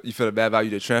said you feel a bad vibe.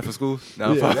 You did transfer school.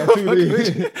 No, yeah, that's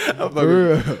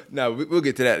real. No, we'll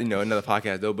get to that. Another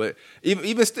podcast though. But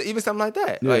even something like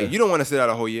that, like you don't want to sit out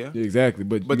a whole year. Yeah, exactly.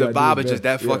 But the vibe is just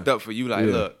that fucked up for you. Like,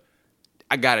 look,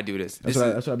 I gotta do this. That's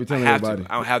what I be telling everybody.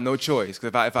 I don't have no choice,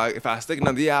 because if I stick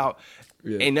another year out,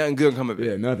 ain't nothing good come of it.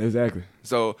 Yeah, nothing exactly.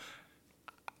 So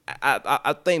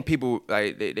I think people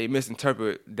like they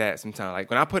misinterpret that sometimes. Like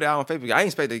when I put it out on Facebook, I didn't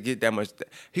expect to get that much.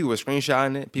 People were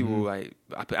screenshotting it. People like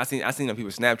I seen them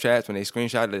people Snapchats when they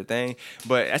screenshotted the thing.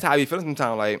 But that's how I be feeling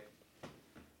sometimes. Like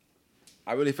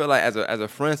I really feel like as a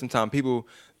friend, sometimes people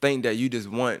think that you just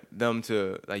want them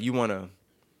to, like, you want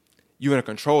you want to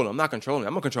control them. I'm not controlling.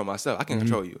 I'm gonna control myself. I can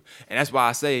control you, and that's why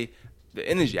I say the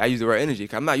energy. I use the word energy.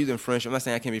 'Cause I'm not using friendship. I'm not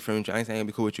saying I can't be friends with you. I ain't saying I can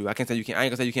be cool with you. I can't say you can't. I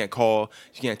ain't gonna say you can't call.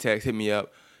 You can't text. Hit me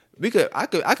up. I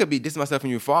could be distancing myself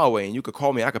from you far away, and you could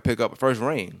call me. I could pick up first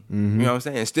ring. You know what I'm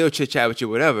saying? And still chit chat with you,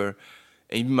 whatever,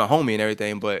 and you be my homie and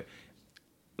everything. But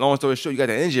long story short, you got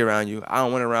that energy around you. I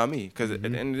don't want it around me because at the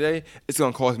end of the day, it's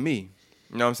gonna cost me.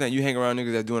 You know what I'm saying? You hang around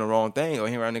niggas that's doing the wrong thing, or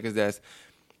hang around niggas that's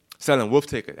selling wolf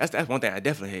tickets. That's one thing I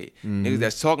definitely hate. Niggas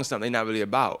that's talking something they not really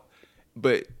about,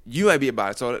 but you might be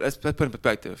about it. So let's put it in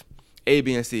perspective. A,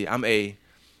 B, and C. I'm A,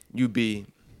 you B,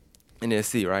 and then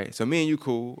C, right? So me and you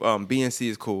cool. B and C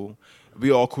is cool.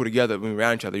 We all cool together when we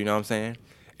around each other. You know what I'm saying?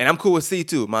 And I'm cool with C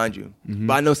too, mind you.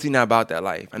 But I know C not about that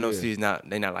life. I know C is not.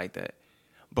 They not like that.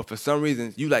 But for some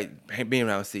reason, you like being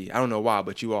around C. I don't know why,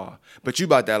 but you are. But you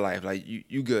about that life. Like,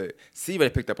 you good. C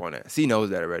already picked up on that. C knows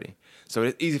that already. So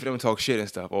it's easy for them to talk shit and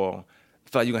stuff or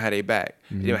feel like you're going to have their back.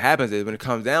 And then what happens is when it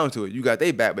comes down to it, you got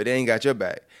their back, but they ain't got your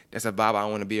back. That's a vibe I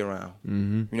don't want to be around. You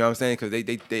know what I'm saying? Because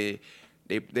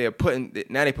they're putting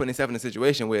themselves in a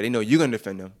situation where they know you're going to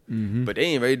defend them, but they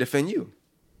ain't ready to defend you.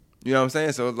 You know what I'm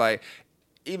saying? So it's like,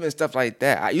 even stuff like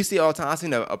that. You see all the time. I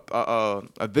seen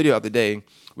a video of the day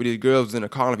where these girls in the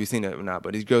car. I don't know if you've seen it or not,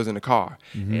 but these girls in the car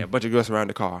and a bunch of girls around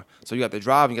the car. So you got the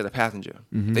driver and you got the passenger.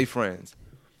 They friends.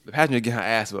 The passenger get her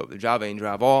ass up. The driver ain't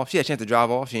drive off. She had a chance to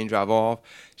drive off. She ain't drive off.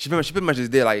 She pretty much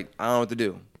just did like, I don't know what to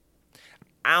do.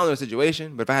 I don't know the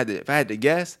situation, but if I had to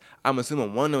guess, I'm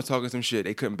assuming one of them was talking some shit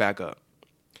they couldn't back up.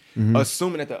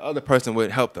 Assuming that the other person would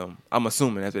help them. I'm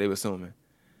assuming that's what they were assuming.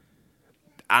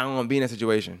 I don't want to be in that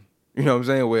situation. You know what I'm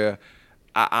saying? Where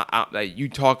I like you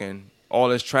talking all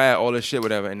this trash, all this shit,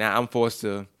 whatever, and now I'm forced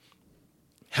to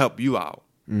help you out.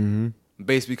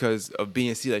 Based because of B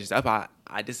and C. Like, that's why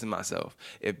I distance myself.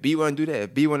 If B want to do that,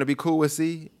 if B want to be cool with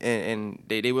C, and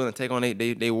they willing to take on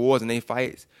they wars and they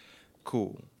fights,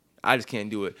 cool. I just can't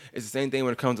do it. It's the same thing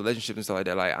when it comes to relationships and stuff like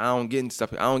that. Like, I don't get into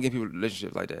stuff. I don't get people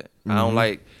relationships like that. I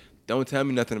don't tell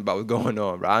me nothing about what's going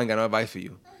on, bro. I ain't got no advice for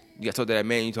you. You got to talk to that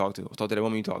man you talk to. Talk to that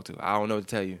woman you talk to. I don't know what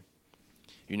to tell you.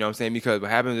 You know what I'm saying? Because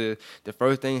what happens is, the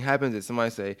first thing happens is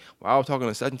somebody say, well, I was talking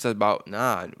to such and such about,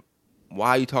 nah,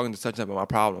 why are you talking to such and such about my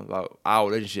problem, about our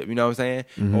relationship? You know what I'm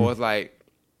saying? Or it's like,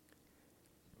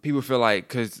 people feel like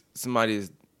because somebody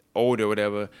is older or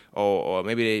whatever, or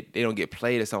maybe they don't get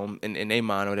played or something in their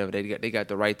mind or whatever, they got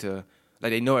the right to,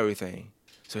 like, they know everything.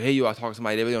 So here you are talking to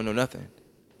somebody, they really don't know nothing.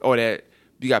 Or that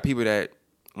you got people that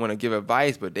want to give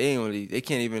advice, but they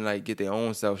can't even like get their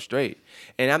own self straight.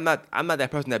 And I'm not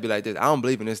that person that be like this. I don't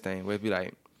believe in this thing where it be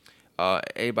like,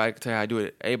 everybody can tell you how to do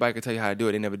it. Everybody can tell you how to do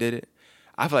it. They never did it.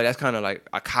 I feel like that's kind of like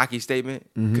a cocky statement,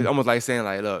 because almost like saying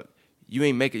like, look, you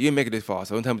ain't make it this far,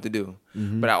 so don't tell me what to do.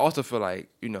 But I also feel like,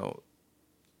 you know,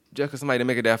 just because somebody didn't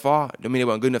make it that far, don't mean they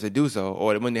weren't good enough to do so,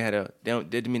 or when that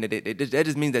just means that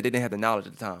they didn't have the knowledge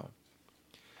at the time.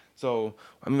 So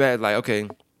I mean, like, okay,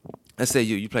 let's say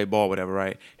you play ball, whatever,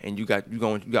 right? And you got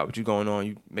what you going on.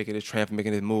 You making this transfer,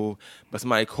 making this move, but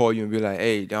somebody call you and be like,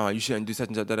 "Hey, Don, you shouldn't do such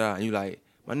and such." And you like,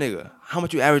 my nigga, how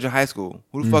much you average in high school?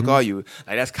 Who the fuck are you?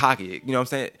 Like, that's cocky. You know what I'm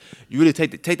saying? You really take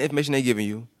the information they giving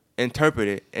you, interpret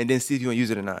it, and then see if you want to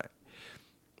use it or not.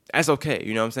 That's okay.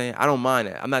 You know what I'm saying? I don't mind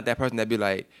that. I'm not that person that be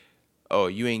like, oh,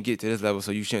 you ain't get to this level,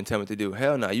 so you shouldn't tell me what to do.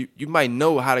 Hell no. You might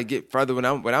know how to get further what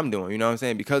I'm doing. You know what I'm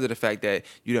saying? Because of the fact that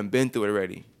you done been through it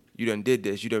already. You done did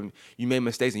this. You made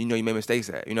mistakes, and you know you made mistakes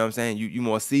at. You know what I'm saying? You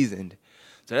more seasoned.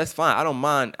 So that's fine. I don't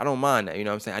mind that. You know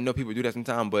what I'm saying? I know people do that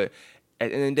sometimes, but at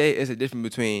the end of the day, it's a difference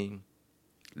between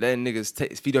letting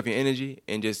niggas feed off your energy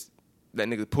and just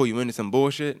letting niggas pull you into some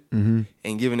bullshit and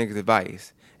giving niggas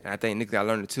advice. And I think niggas gotta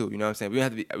learn it too. You know what I'm saying? We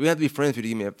have to be friends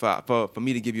for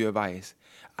me to give you advice.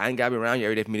 I ain't gotta be around you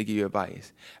every day for me to give you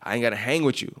advice. I ain't gotta hang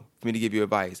with you for me to give you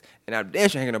advice. And I'm damn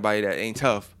sure hanging with nobody that ain't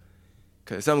tough.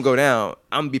 Cause if something go down,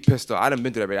 I'm gonna be pissed off. I done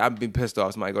been through that already. I've been pissed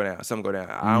off. Somebody go down. Something go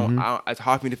down. It's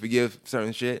hard for me to forgive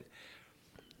certain shit.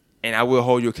 And I will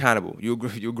hold you accountable. You're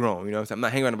grown. You know what I'm saying? I'm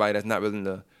not hanging around nobody that's not willing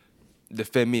to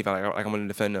defend me if I'm willing to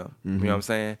defend them. You know what I'm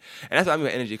saying? And that's what I mean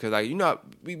with energy. Cause like, you know,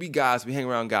 we guys, we hang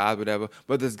around guys, whatever.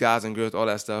 But there's guys and girls, all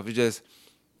that stuff. It's just,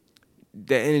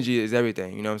 that energy is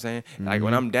everything. You know what I'm saying? Like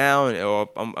when I'm down or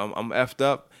I'm effed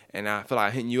up and I feel like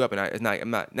I'm hitting you up, and I'm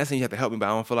not saying you have to help me, but I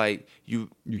don't feel like you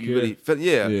really feel.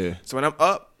 Yeah. So when I'm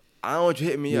up, I don't want you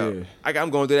hitting me up. I'm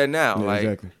going through that now. Yeah, like,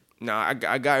 exactly. no, I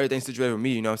got everything situated with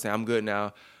me. You know what I'm saying? I'm good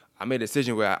now. I made a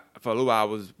decision where for a little while I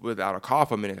was without a car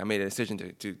for a minute. I made a decision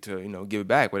to you know, give it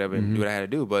back, whatever, and do what I had to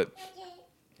do. But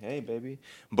hey, baby.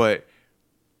 But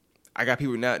I got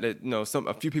people now that, you know,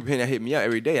 a few people here that hit me up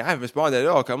every day. I haven't responded at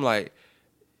all, because I'm like,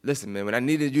 listen, man, when I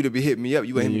needed you to be hitting me up,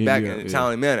 you ain't hit me back in a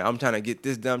timely manner. I'm trying to get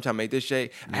this done. I'm trying to make this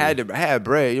shake. I had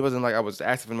bread. It wasn't like I was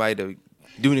asking for somebody to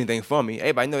do anything for me.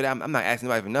 Everybody know that. I'm not asking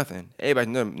anybody for nothing.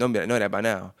 Everybody know that by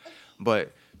now.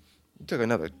 But you took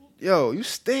another. Yo, you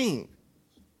stink.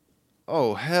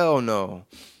 Oh, hell no.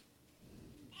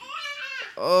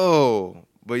 Oh,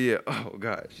 but yeah. Oh,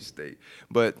 God, you stink.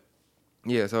 But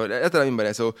yeah, so that's what I mean by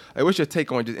that. So, like, what's your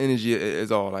take on just energy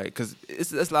is all? Like, because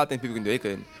it's a lot of things people can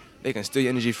do. They can steal your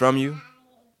energy from you.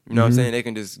 You know what I'm saying? They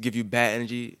can just give you bad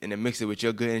energy and then mix it with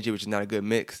your good energy, which is not a good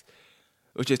mix.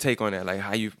 What's your take on that? Like,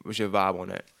 what's your vibe on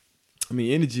that? I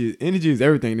mean, energy is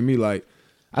everything to me. Like,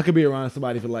 I could be around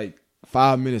somebody for like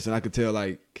 5 minutes and I could tell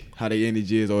like how their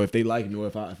energy is, or if they like me, or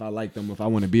if I like them, if I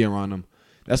want to be around them.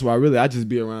 That's why I just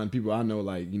be around people I know,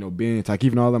 like, you know, Ben, Takif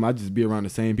and all of them. I just be around the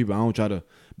same people. I don't try to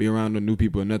be around the new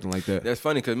people or nothing like that. That's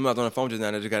funny because I was on the phone just now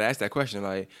and I just got to ask that question.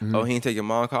 Like, oh, he ain't take your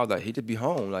mom call? Like, he just be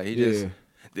home. Like, the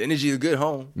energy is good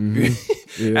home.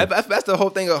 That's the whole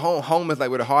thing of home. Home is like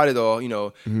where the heart is, or, you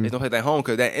know, there's no place like home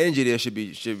because that energy there should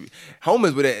be. Home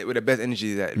is where the best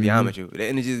energy is at, to be honest with you. The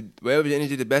energy is, wherever the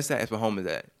energy is the best at, that's where home is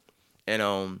at.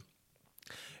 And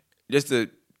just the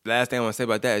last thing I want to say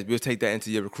about that is we'll take that into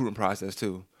your recruiting process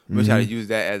too. We'll try to use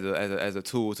that as a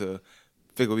tool to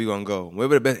figure where we're gonna go.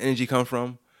 Wherever the best energy come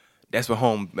from, that's where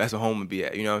home would be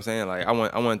at. You know what I'm saying? Like I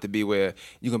want it to be where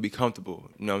you're gonna be comfortable.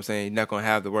 You know what I'm saying? You're not gonna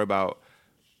have to worry about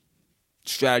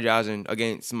strategizing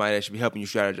against somebody that should be helping you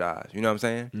strategize. You know what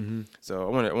I'm saying? So I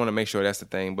want to make sure that's the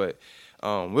thing. But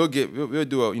we'll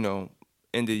do a, you know,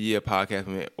 end of the year podcast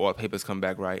when all the papers come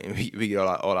back right and we get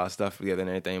all our stuff together and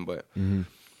everything. But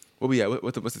what we at?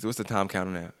 What's the time count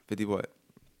on that? 50 what?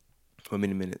 How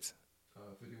many minutes?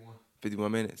 51.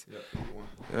 51 minutes? Yeah,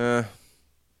 51.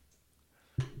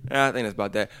 Yeah, I think that's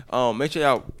about that. Make sure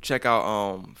y'all check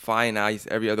out Fine Ice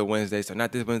every other Wednesday. So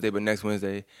not this Wednesday, but next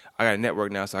Wednesday. I got a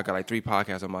network now, so I got like 3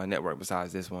 podcasts on my network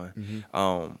besides this one.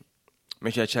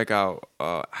 Make sure you check out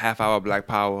Half Hour Black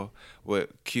Power with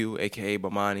Q, a.k.a.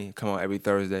 Bomani. Come on every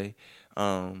Thursday.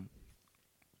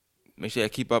 Make sure you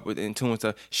keep up with In Tune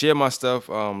stuff. Share my stuff.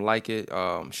 Like it.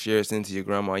 Share it. Send it to your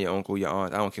grandma, your uncle, your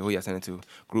aunt. I don't care who y'all send it to.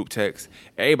 Group text.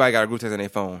 Everybody got a group text on their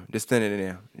phone. Just send it in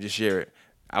there. Just share it.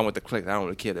 I want the clicks. I don't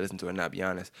really care to listen to it, not be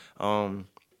honest. And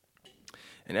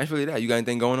that's really that. You got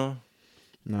anything going on?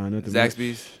 Nah, nothing.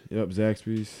 Zaxby's? Yep,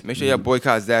 Zaxby's. Make sure y'all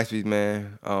boycott Zaxby's,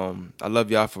 man. I love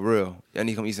y'all for real. Y'all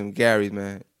need to come eat some Gary's,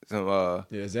 man. Some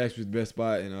Yeah, Zaxby's best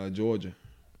spot in Georgia.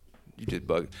 You just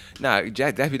bug. Nah,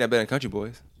 Zaxby's not better than Country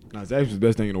Boys. Nah, Zaxby's the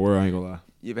best thing in the world, I ain't gonna lie.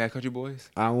 You ever had Country Boys?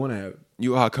 I don't wanna have it.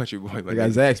 You are a Country Boy. I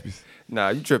got Zaxby's. Nah,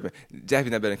 you tripping.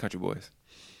 Zaxby's not better than Country Boys.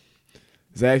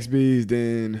 Zaxby's,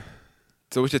 then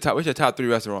So what's your top 3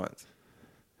 restaurants?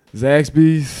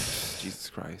 Zaxby's. Jesus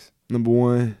Christ. Number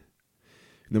 1.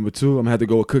 Number 2, I'm gonna have to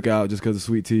go with Cookout just because of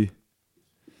sweet tea.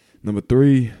 Number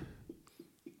 3.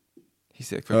 He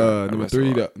said Cookout.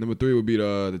 Number 3 would be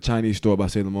the Chinese store by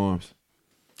Salem Arms.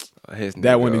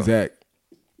 That one exact.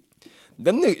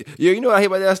 Them niggas, you know what I hate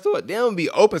about that store? They don't be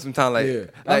open sometimes. Like, Yeah.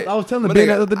 like I was telling Ben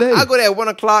that the other day. I go there at 1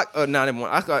 o'clock. Or not anymore.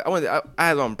 I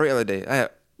had on break the other day. I had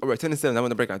over 10 to 7. I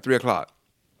went to break at 3 o'clock.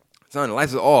 Son, the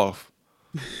lights are off.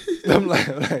 I'm like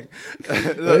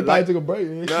They probably took a break.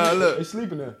 Nah, look. They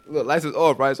sleeping there. Look, lights is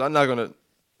off, right? So I'm not gonna.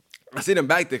 I see them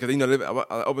back there because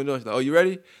I open the door. She's like, "Oh, you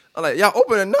ready?" I'm like, "Y'all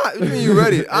open or not? What you mean you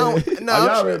ready?" I don't. Nah, Are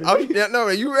y'all ready? No,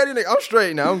 you ready? Nigga? I'm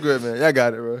straight now. I'm good, man. Y'all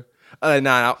got it, bro. I'm like,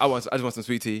 nah, I just want some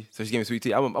sweet tea. So she gave me sweet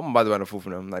tea. I'm about to buy the food for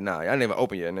them. I'm like, nah, y'all ain't even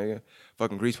open yet, nigga.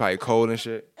 Fucking grease probably cold and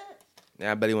shit.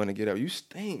 Now I barely want to get up. You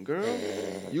stink, girl.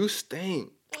 You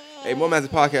stink. Hey, More Masters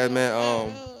Podcast, man.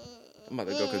 I'm about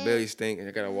to go because Bailey stink and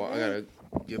I gotta walk. I gotta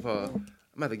give her. I'm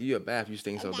about to give you a bath. You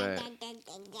stink so bad.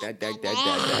 That.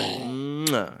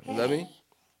 Mwah. You love me?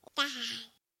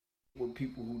 When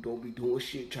people who don't be doing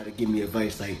shit try to give me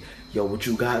advice like, yo, what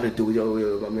you gotta do,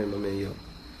 yo, my man, yo.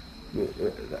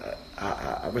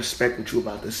 I respect what you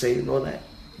about to say and all that.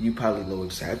 You probably know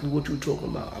exactly what you talking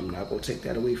about. I'm not gonna take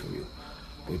that away from you.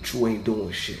 But you ain't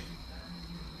doing shit.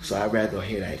 So I'd rather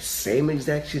hear that same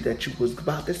exact shit that you was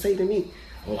about to say to me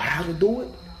on how to do it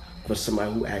from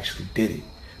somebody who actually did it.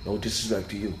 No disrespect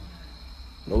to you.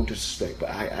 No disrespect, but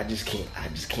I just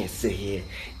can't sit here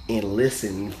and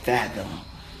listen and fathom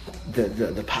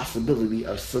the possibility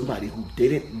of somebody who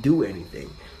didn't do anything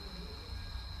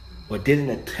or didn't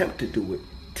attempt to do it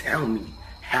tell me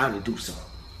how to do something.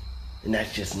 And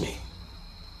that's just me.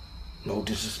 No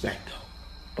disrespect though,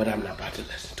 but I'm not about to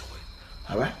listen to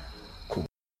it. All right? Cool.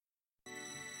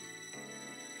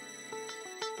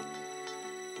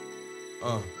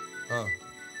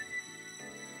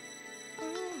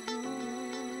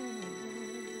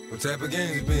 What type of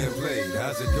games is being played?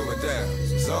 How's it going down?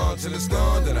 It's on till it's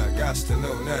gone, then I got to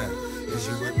know now. Is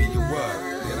you with me, you what?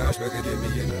 Then I expect to get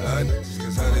me in the hundreds,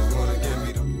 cause hundreds wanna give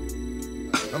me the...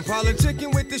 I'm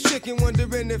politicking with this chicken,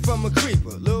 wondering if I'm a creeper.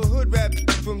 Little hood rap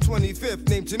from 25th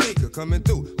named Tamika, coming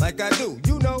through like I do,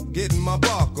 you know, getting my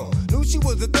bark on. Knew she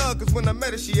was a thug, cause when I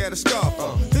met her, she had a scarf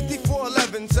on.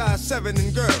 54'11", size 7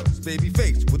 and girls. Baby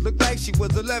face would look like she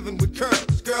was 11 with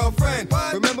curls. Girlfriend,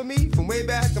 what? Remember me from way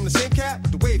back? I'm the same cat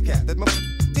with the wave cap that my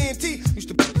TNT used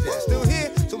to be there. Still here,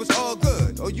 so it's all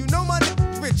good. Oh, you know my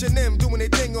Rich and them doing their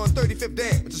thing on 35th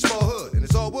Dam. It's a small hood and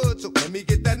it's all wood, so let me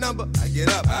get that number. I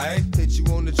get up, I hit you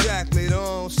on the jack later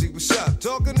on, see what's up.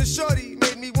 Talking to shorty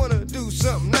made me wanna do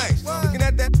something nice. What? Looking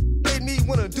at that made me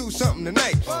wanna do something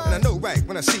tonight. What? And I know right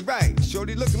when I see right.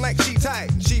 Shorty looking like she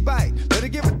tight, she bite. Better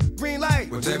give it green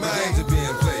light. What type of games are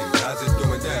being played? How's it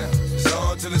going down? It's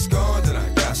on till it's gone, then I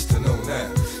got to know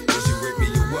now. Is you with me,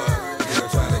 you what? Girl,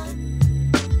 trying to get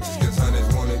just cause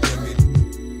hunters wanna give me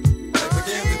the type of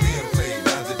games are being played.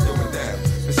 How's it going down?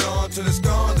 It's on till it's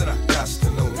gone, then I got to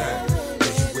know now.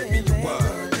 Is you with me, you what?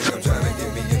 Girl, trying to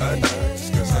give me your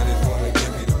just cause hunters wanna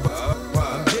give me the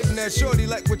I'm getting that shorty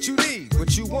like what you need,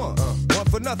 what you want. Want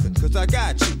for nothing, cause I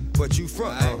got you. But you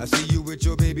front, I see you with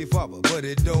your baby father, but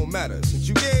it don't matter. Since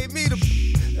you gave me the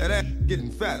that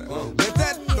getting fatter. Let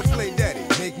that play daddy,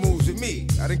 make moves with me.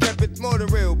 I done kept it more than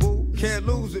real, boo. Can't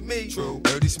lose with me. True.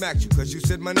 Dirty smacked you, cause you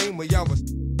said my name when y'all was.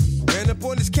 Ran up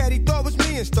on this cat, he thought was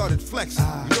me and started flexing.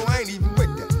 You know I ain't even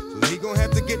with that. So he gon'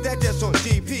 have to get that just on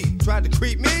GP. Tried to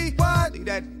creep me? What? Leave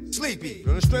that sleepy.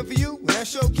 On the strength for you, when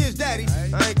that's your kid's daddy.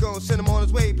 I ain't gon' send him on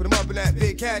his way, put him up in that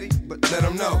big caddy. But let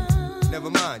him know. Never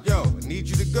mind, yo, I need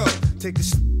you to go. Take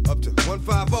this up to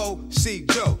 150, see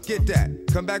Joe. Get that,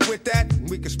 come back with that, and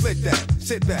we can split that.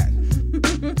 Sit back,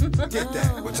 get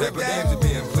that. What type of games are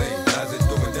being played? How's it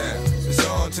going down? It's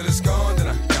on till it's gone, then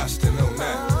I got to know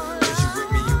now. Is you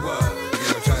with me, you what? You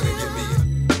know, trying to get me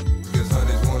cause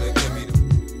hunters wanna give me the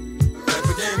type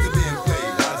of games are being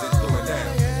played. How's it going down?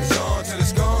 It's on till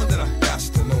it's gone, then I got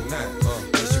to know now.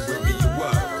 Is you with me, you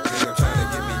what? You know, trying to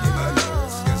get me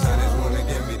cause hunters wanna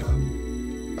give me the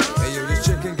this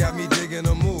chicken got me digging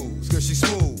her moves, cause she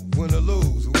smooth, win or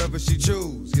lose, whoever she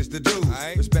choose gets the dues.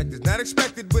 Respect is not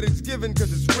expected, but it's given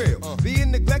cause it's real.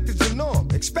 Being neglected is a norm,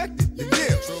 expected, the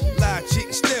deal. Lie, cheat,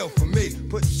 and steal for me,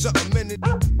 put something in it,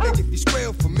 make if you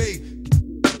sprail for me.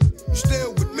 You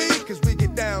still with me, cause we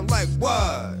get down like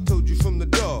what? Told you from the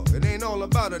door, it ain't all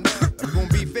about a I'm gonna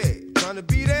be fair. Trying to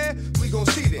be there, we gon'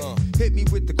 see there. Hit me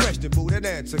with the question, boo, that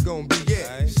answer gon' be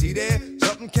yeah. See there,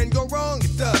 something can go wrong,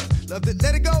 it does. Loved it,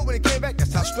 let it go when it came back,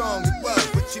 that's how strong it was.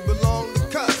 But she belonged to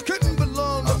cuz, couldn't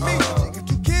belong to me.